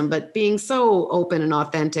wisdom, but being so open and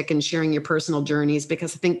authentic and sharing your personal journeys,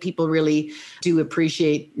 because I think people really do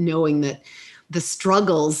appreciate knowing that the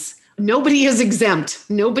struggles, nobody is exempt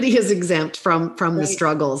from right. The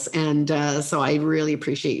struggles. And so I really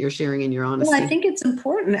appreciate your sharing and your honesty. Well, I think it's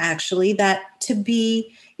important actually that to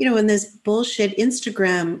be, in this bullshit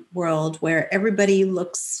Instagram world where everybody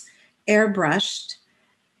looks airbrushed,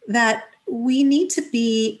 that we need to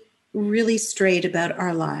be really straight about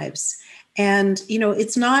our lives. And,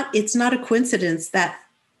 it's not a coincidence that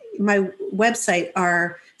my website,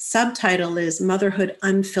 our subtitle is Motherhood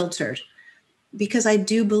Unfiltered, because I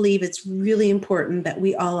do believe it's really important that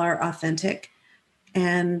we all are authentic.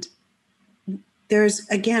 And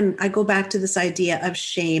I go back to this idea of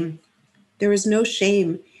shame. There is no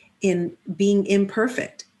shame in being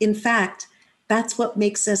imperfect. In fact, that's what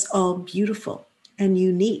makes us all beautiful and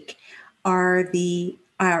unique, are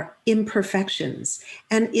our imperfections.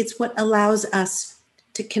 And it's what allows us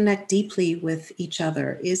to connect deeply with each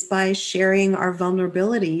other, is by sharing our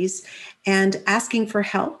vulnerabilities and asking for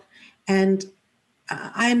help. And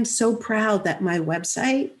I'm so proud that my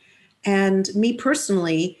website and me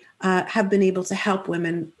personally have been able to help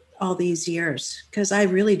women all these years, because I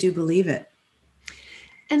really do believe it.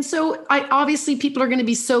 And so obviously people are going to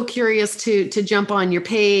be so curious to jump on your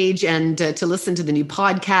page and to listen to the new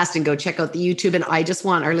podcast and go check out the YouTube. And I just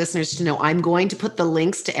want our listeners to know I'm going to put the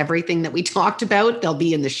links to everything that we talked about. They'll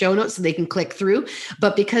be in the show notes so they can click through.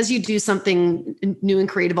 But because you do something new and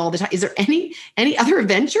creative all the time, is there any other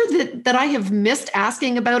venture that I have missed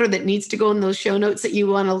asking about or that needs to go in those show notes that you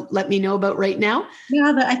want to let me know about right now?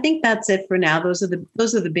 Yeah, I think that's it for now. Those are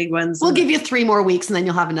the big ones. We'll give you 3 more weeks and then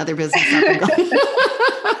you'll have another business up and going.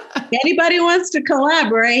 Anybody wants to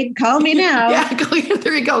collaborate, call me now. Yeah,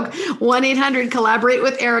 there you go. 1-800-COLLABORATE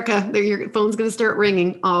with Erica. There, your phone's going to start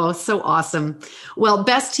ringing. Oh, so awesome. Well,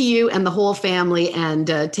 best to you and the whole family, and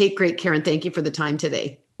take great care. And thank you for the time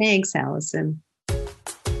today. Thanks, Allison.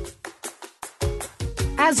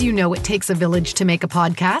 As you know, it takes a village to make a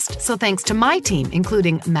podcast. So thanks to my team,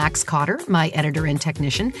 including Max Cotter, my editor and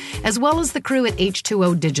technician, as well as the crew at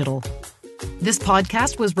H2O Digital. This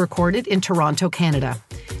podcast was recorded in Toronto, Canada.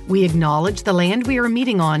 We acknowledge the land we are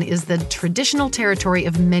meeting on is the traditional territory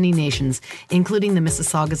of many nations, including the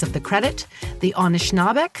Mississaugas of the Credit, the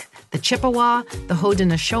Anishinaabeg, the Chippewa, the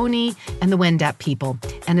Haudenosaunee, and the Wendat people,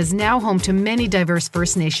 and is now home to many diverse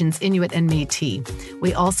First Nations, Inuit, and Métis.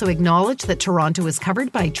 We also acknowledge that Toronto is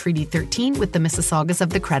covered by Treaty 13 with the Mississaugas of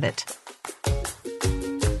the Credit.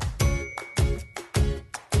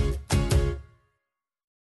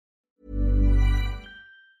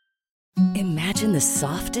 Imagine the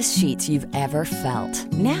softest sheets you've ever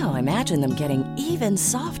felt. Now imagine them getting even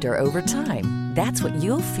softer over time. That's what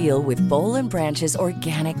you'll feel with Boll & Branch's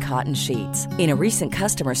organic cotton sheets. In a recent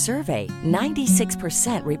customer survey,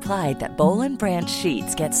 96% replied that Boll & Branch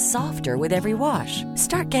sheets get softer with every wash.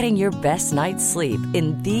 Start getting your best night's sleep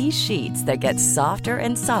in these sheets that get softer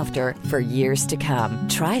and softer for years to come.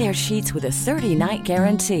 Try their sheets with a 30-night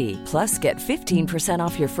guarantee. Plus, get 15%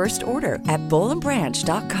 off your first order at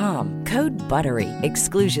bollandbranch.com. Code BUTTERY.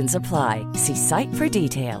 Exclusions apply. See site for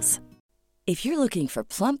details. If you're looking for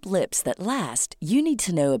plump lips that last, you need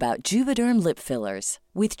to know about Juvederm lip fillers.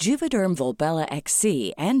 With Juvederm Volbella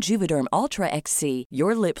XC and Juvederm Ultra XC,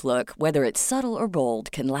 your lip look, whether it's subtle or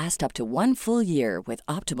bold, can last up to 1 full year with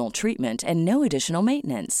optimal treatment and no additional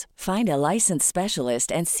maintenance. Find a licensed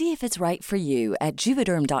specialist and see if it's right for you at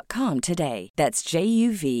Juvederm.com today. That's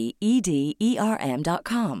JUVEDERM.com.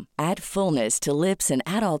 Add fullness to lips in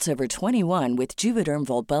adults over 21 with Juvederm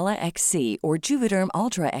Volbella XC or Juvederm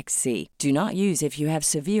Ultra XC. Do not use if you have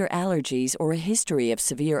severe allergies or a history of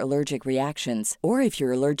severe allergic reactions, or if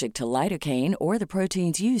you're allergic to lidocaine or the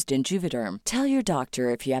proteins used in Juvederm. Tell your doctor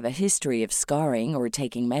if you have a history of scarring or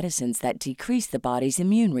taking medicines that decrease the body's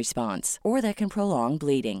immune response or that can prolong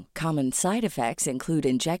bleeding. Common side effects include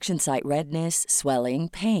injection site redness, swelling,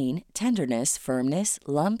 pain, tenderness, firmness,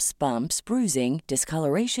 lumps, bumps, bruising,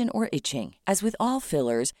 discoloration, or itching. As with all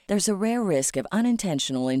fillers, there's a rare risk of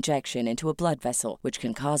unintentional injection into a blood vessel, which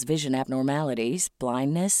can cause vision abnormalities,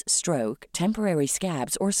 blindness, stroke, temporary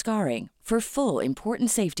scabs, or scarring. For full,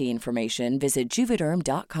 important safety information, visit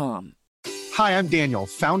Juvederm.com. Hi, I'm Daniel,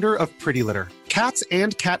 founder of Pretty Litter. Cats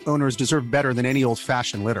and cat owners deserve better than any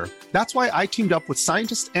old-fashioned litter. That's why I teamed up with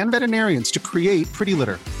scientists and veterinarians to create Pretty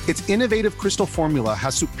Litter. Its innovative crystal formula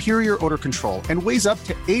has superior odor control and weighs up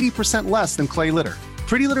to 80% less than clay litter.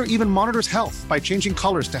 Pretty Litter even monitors health by changing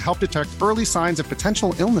colors to help detect early signs of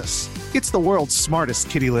potential illness. It's the world's smartest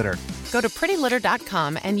kitty litter. Go to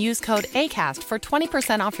prettylitter.com and use code ACAST for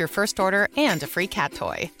 20% off your first order and a free cat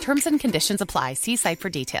toy. Terms and conditions apply. See site for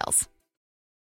details.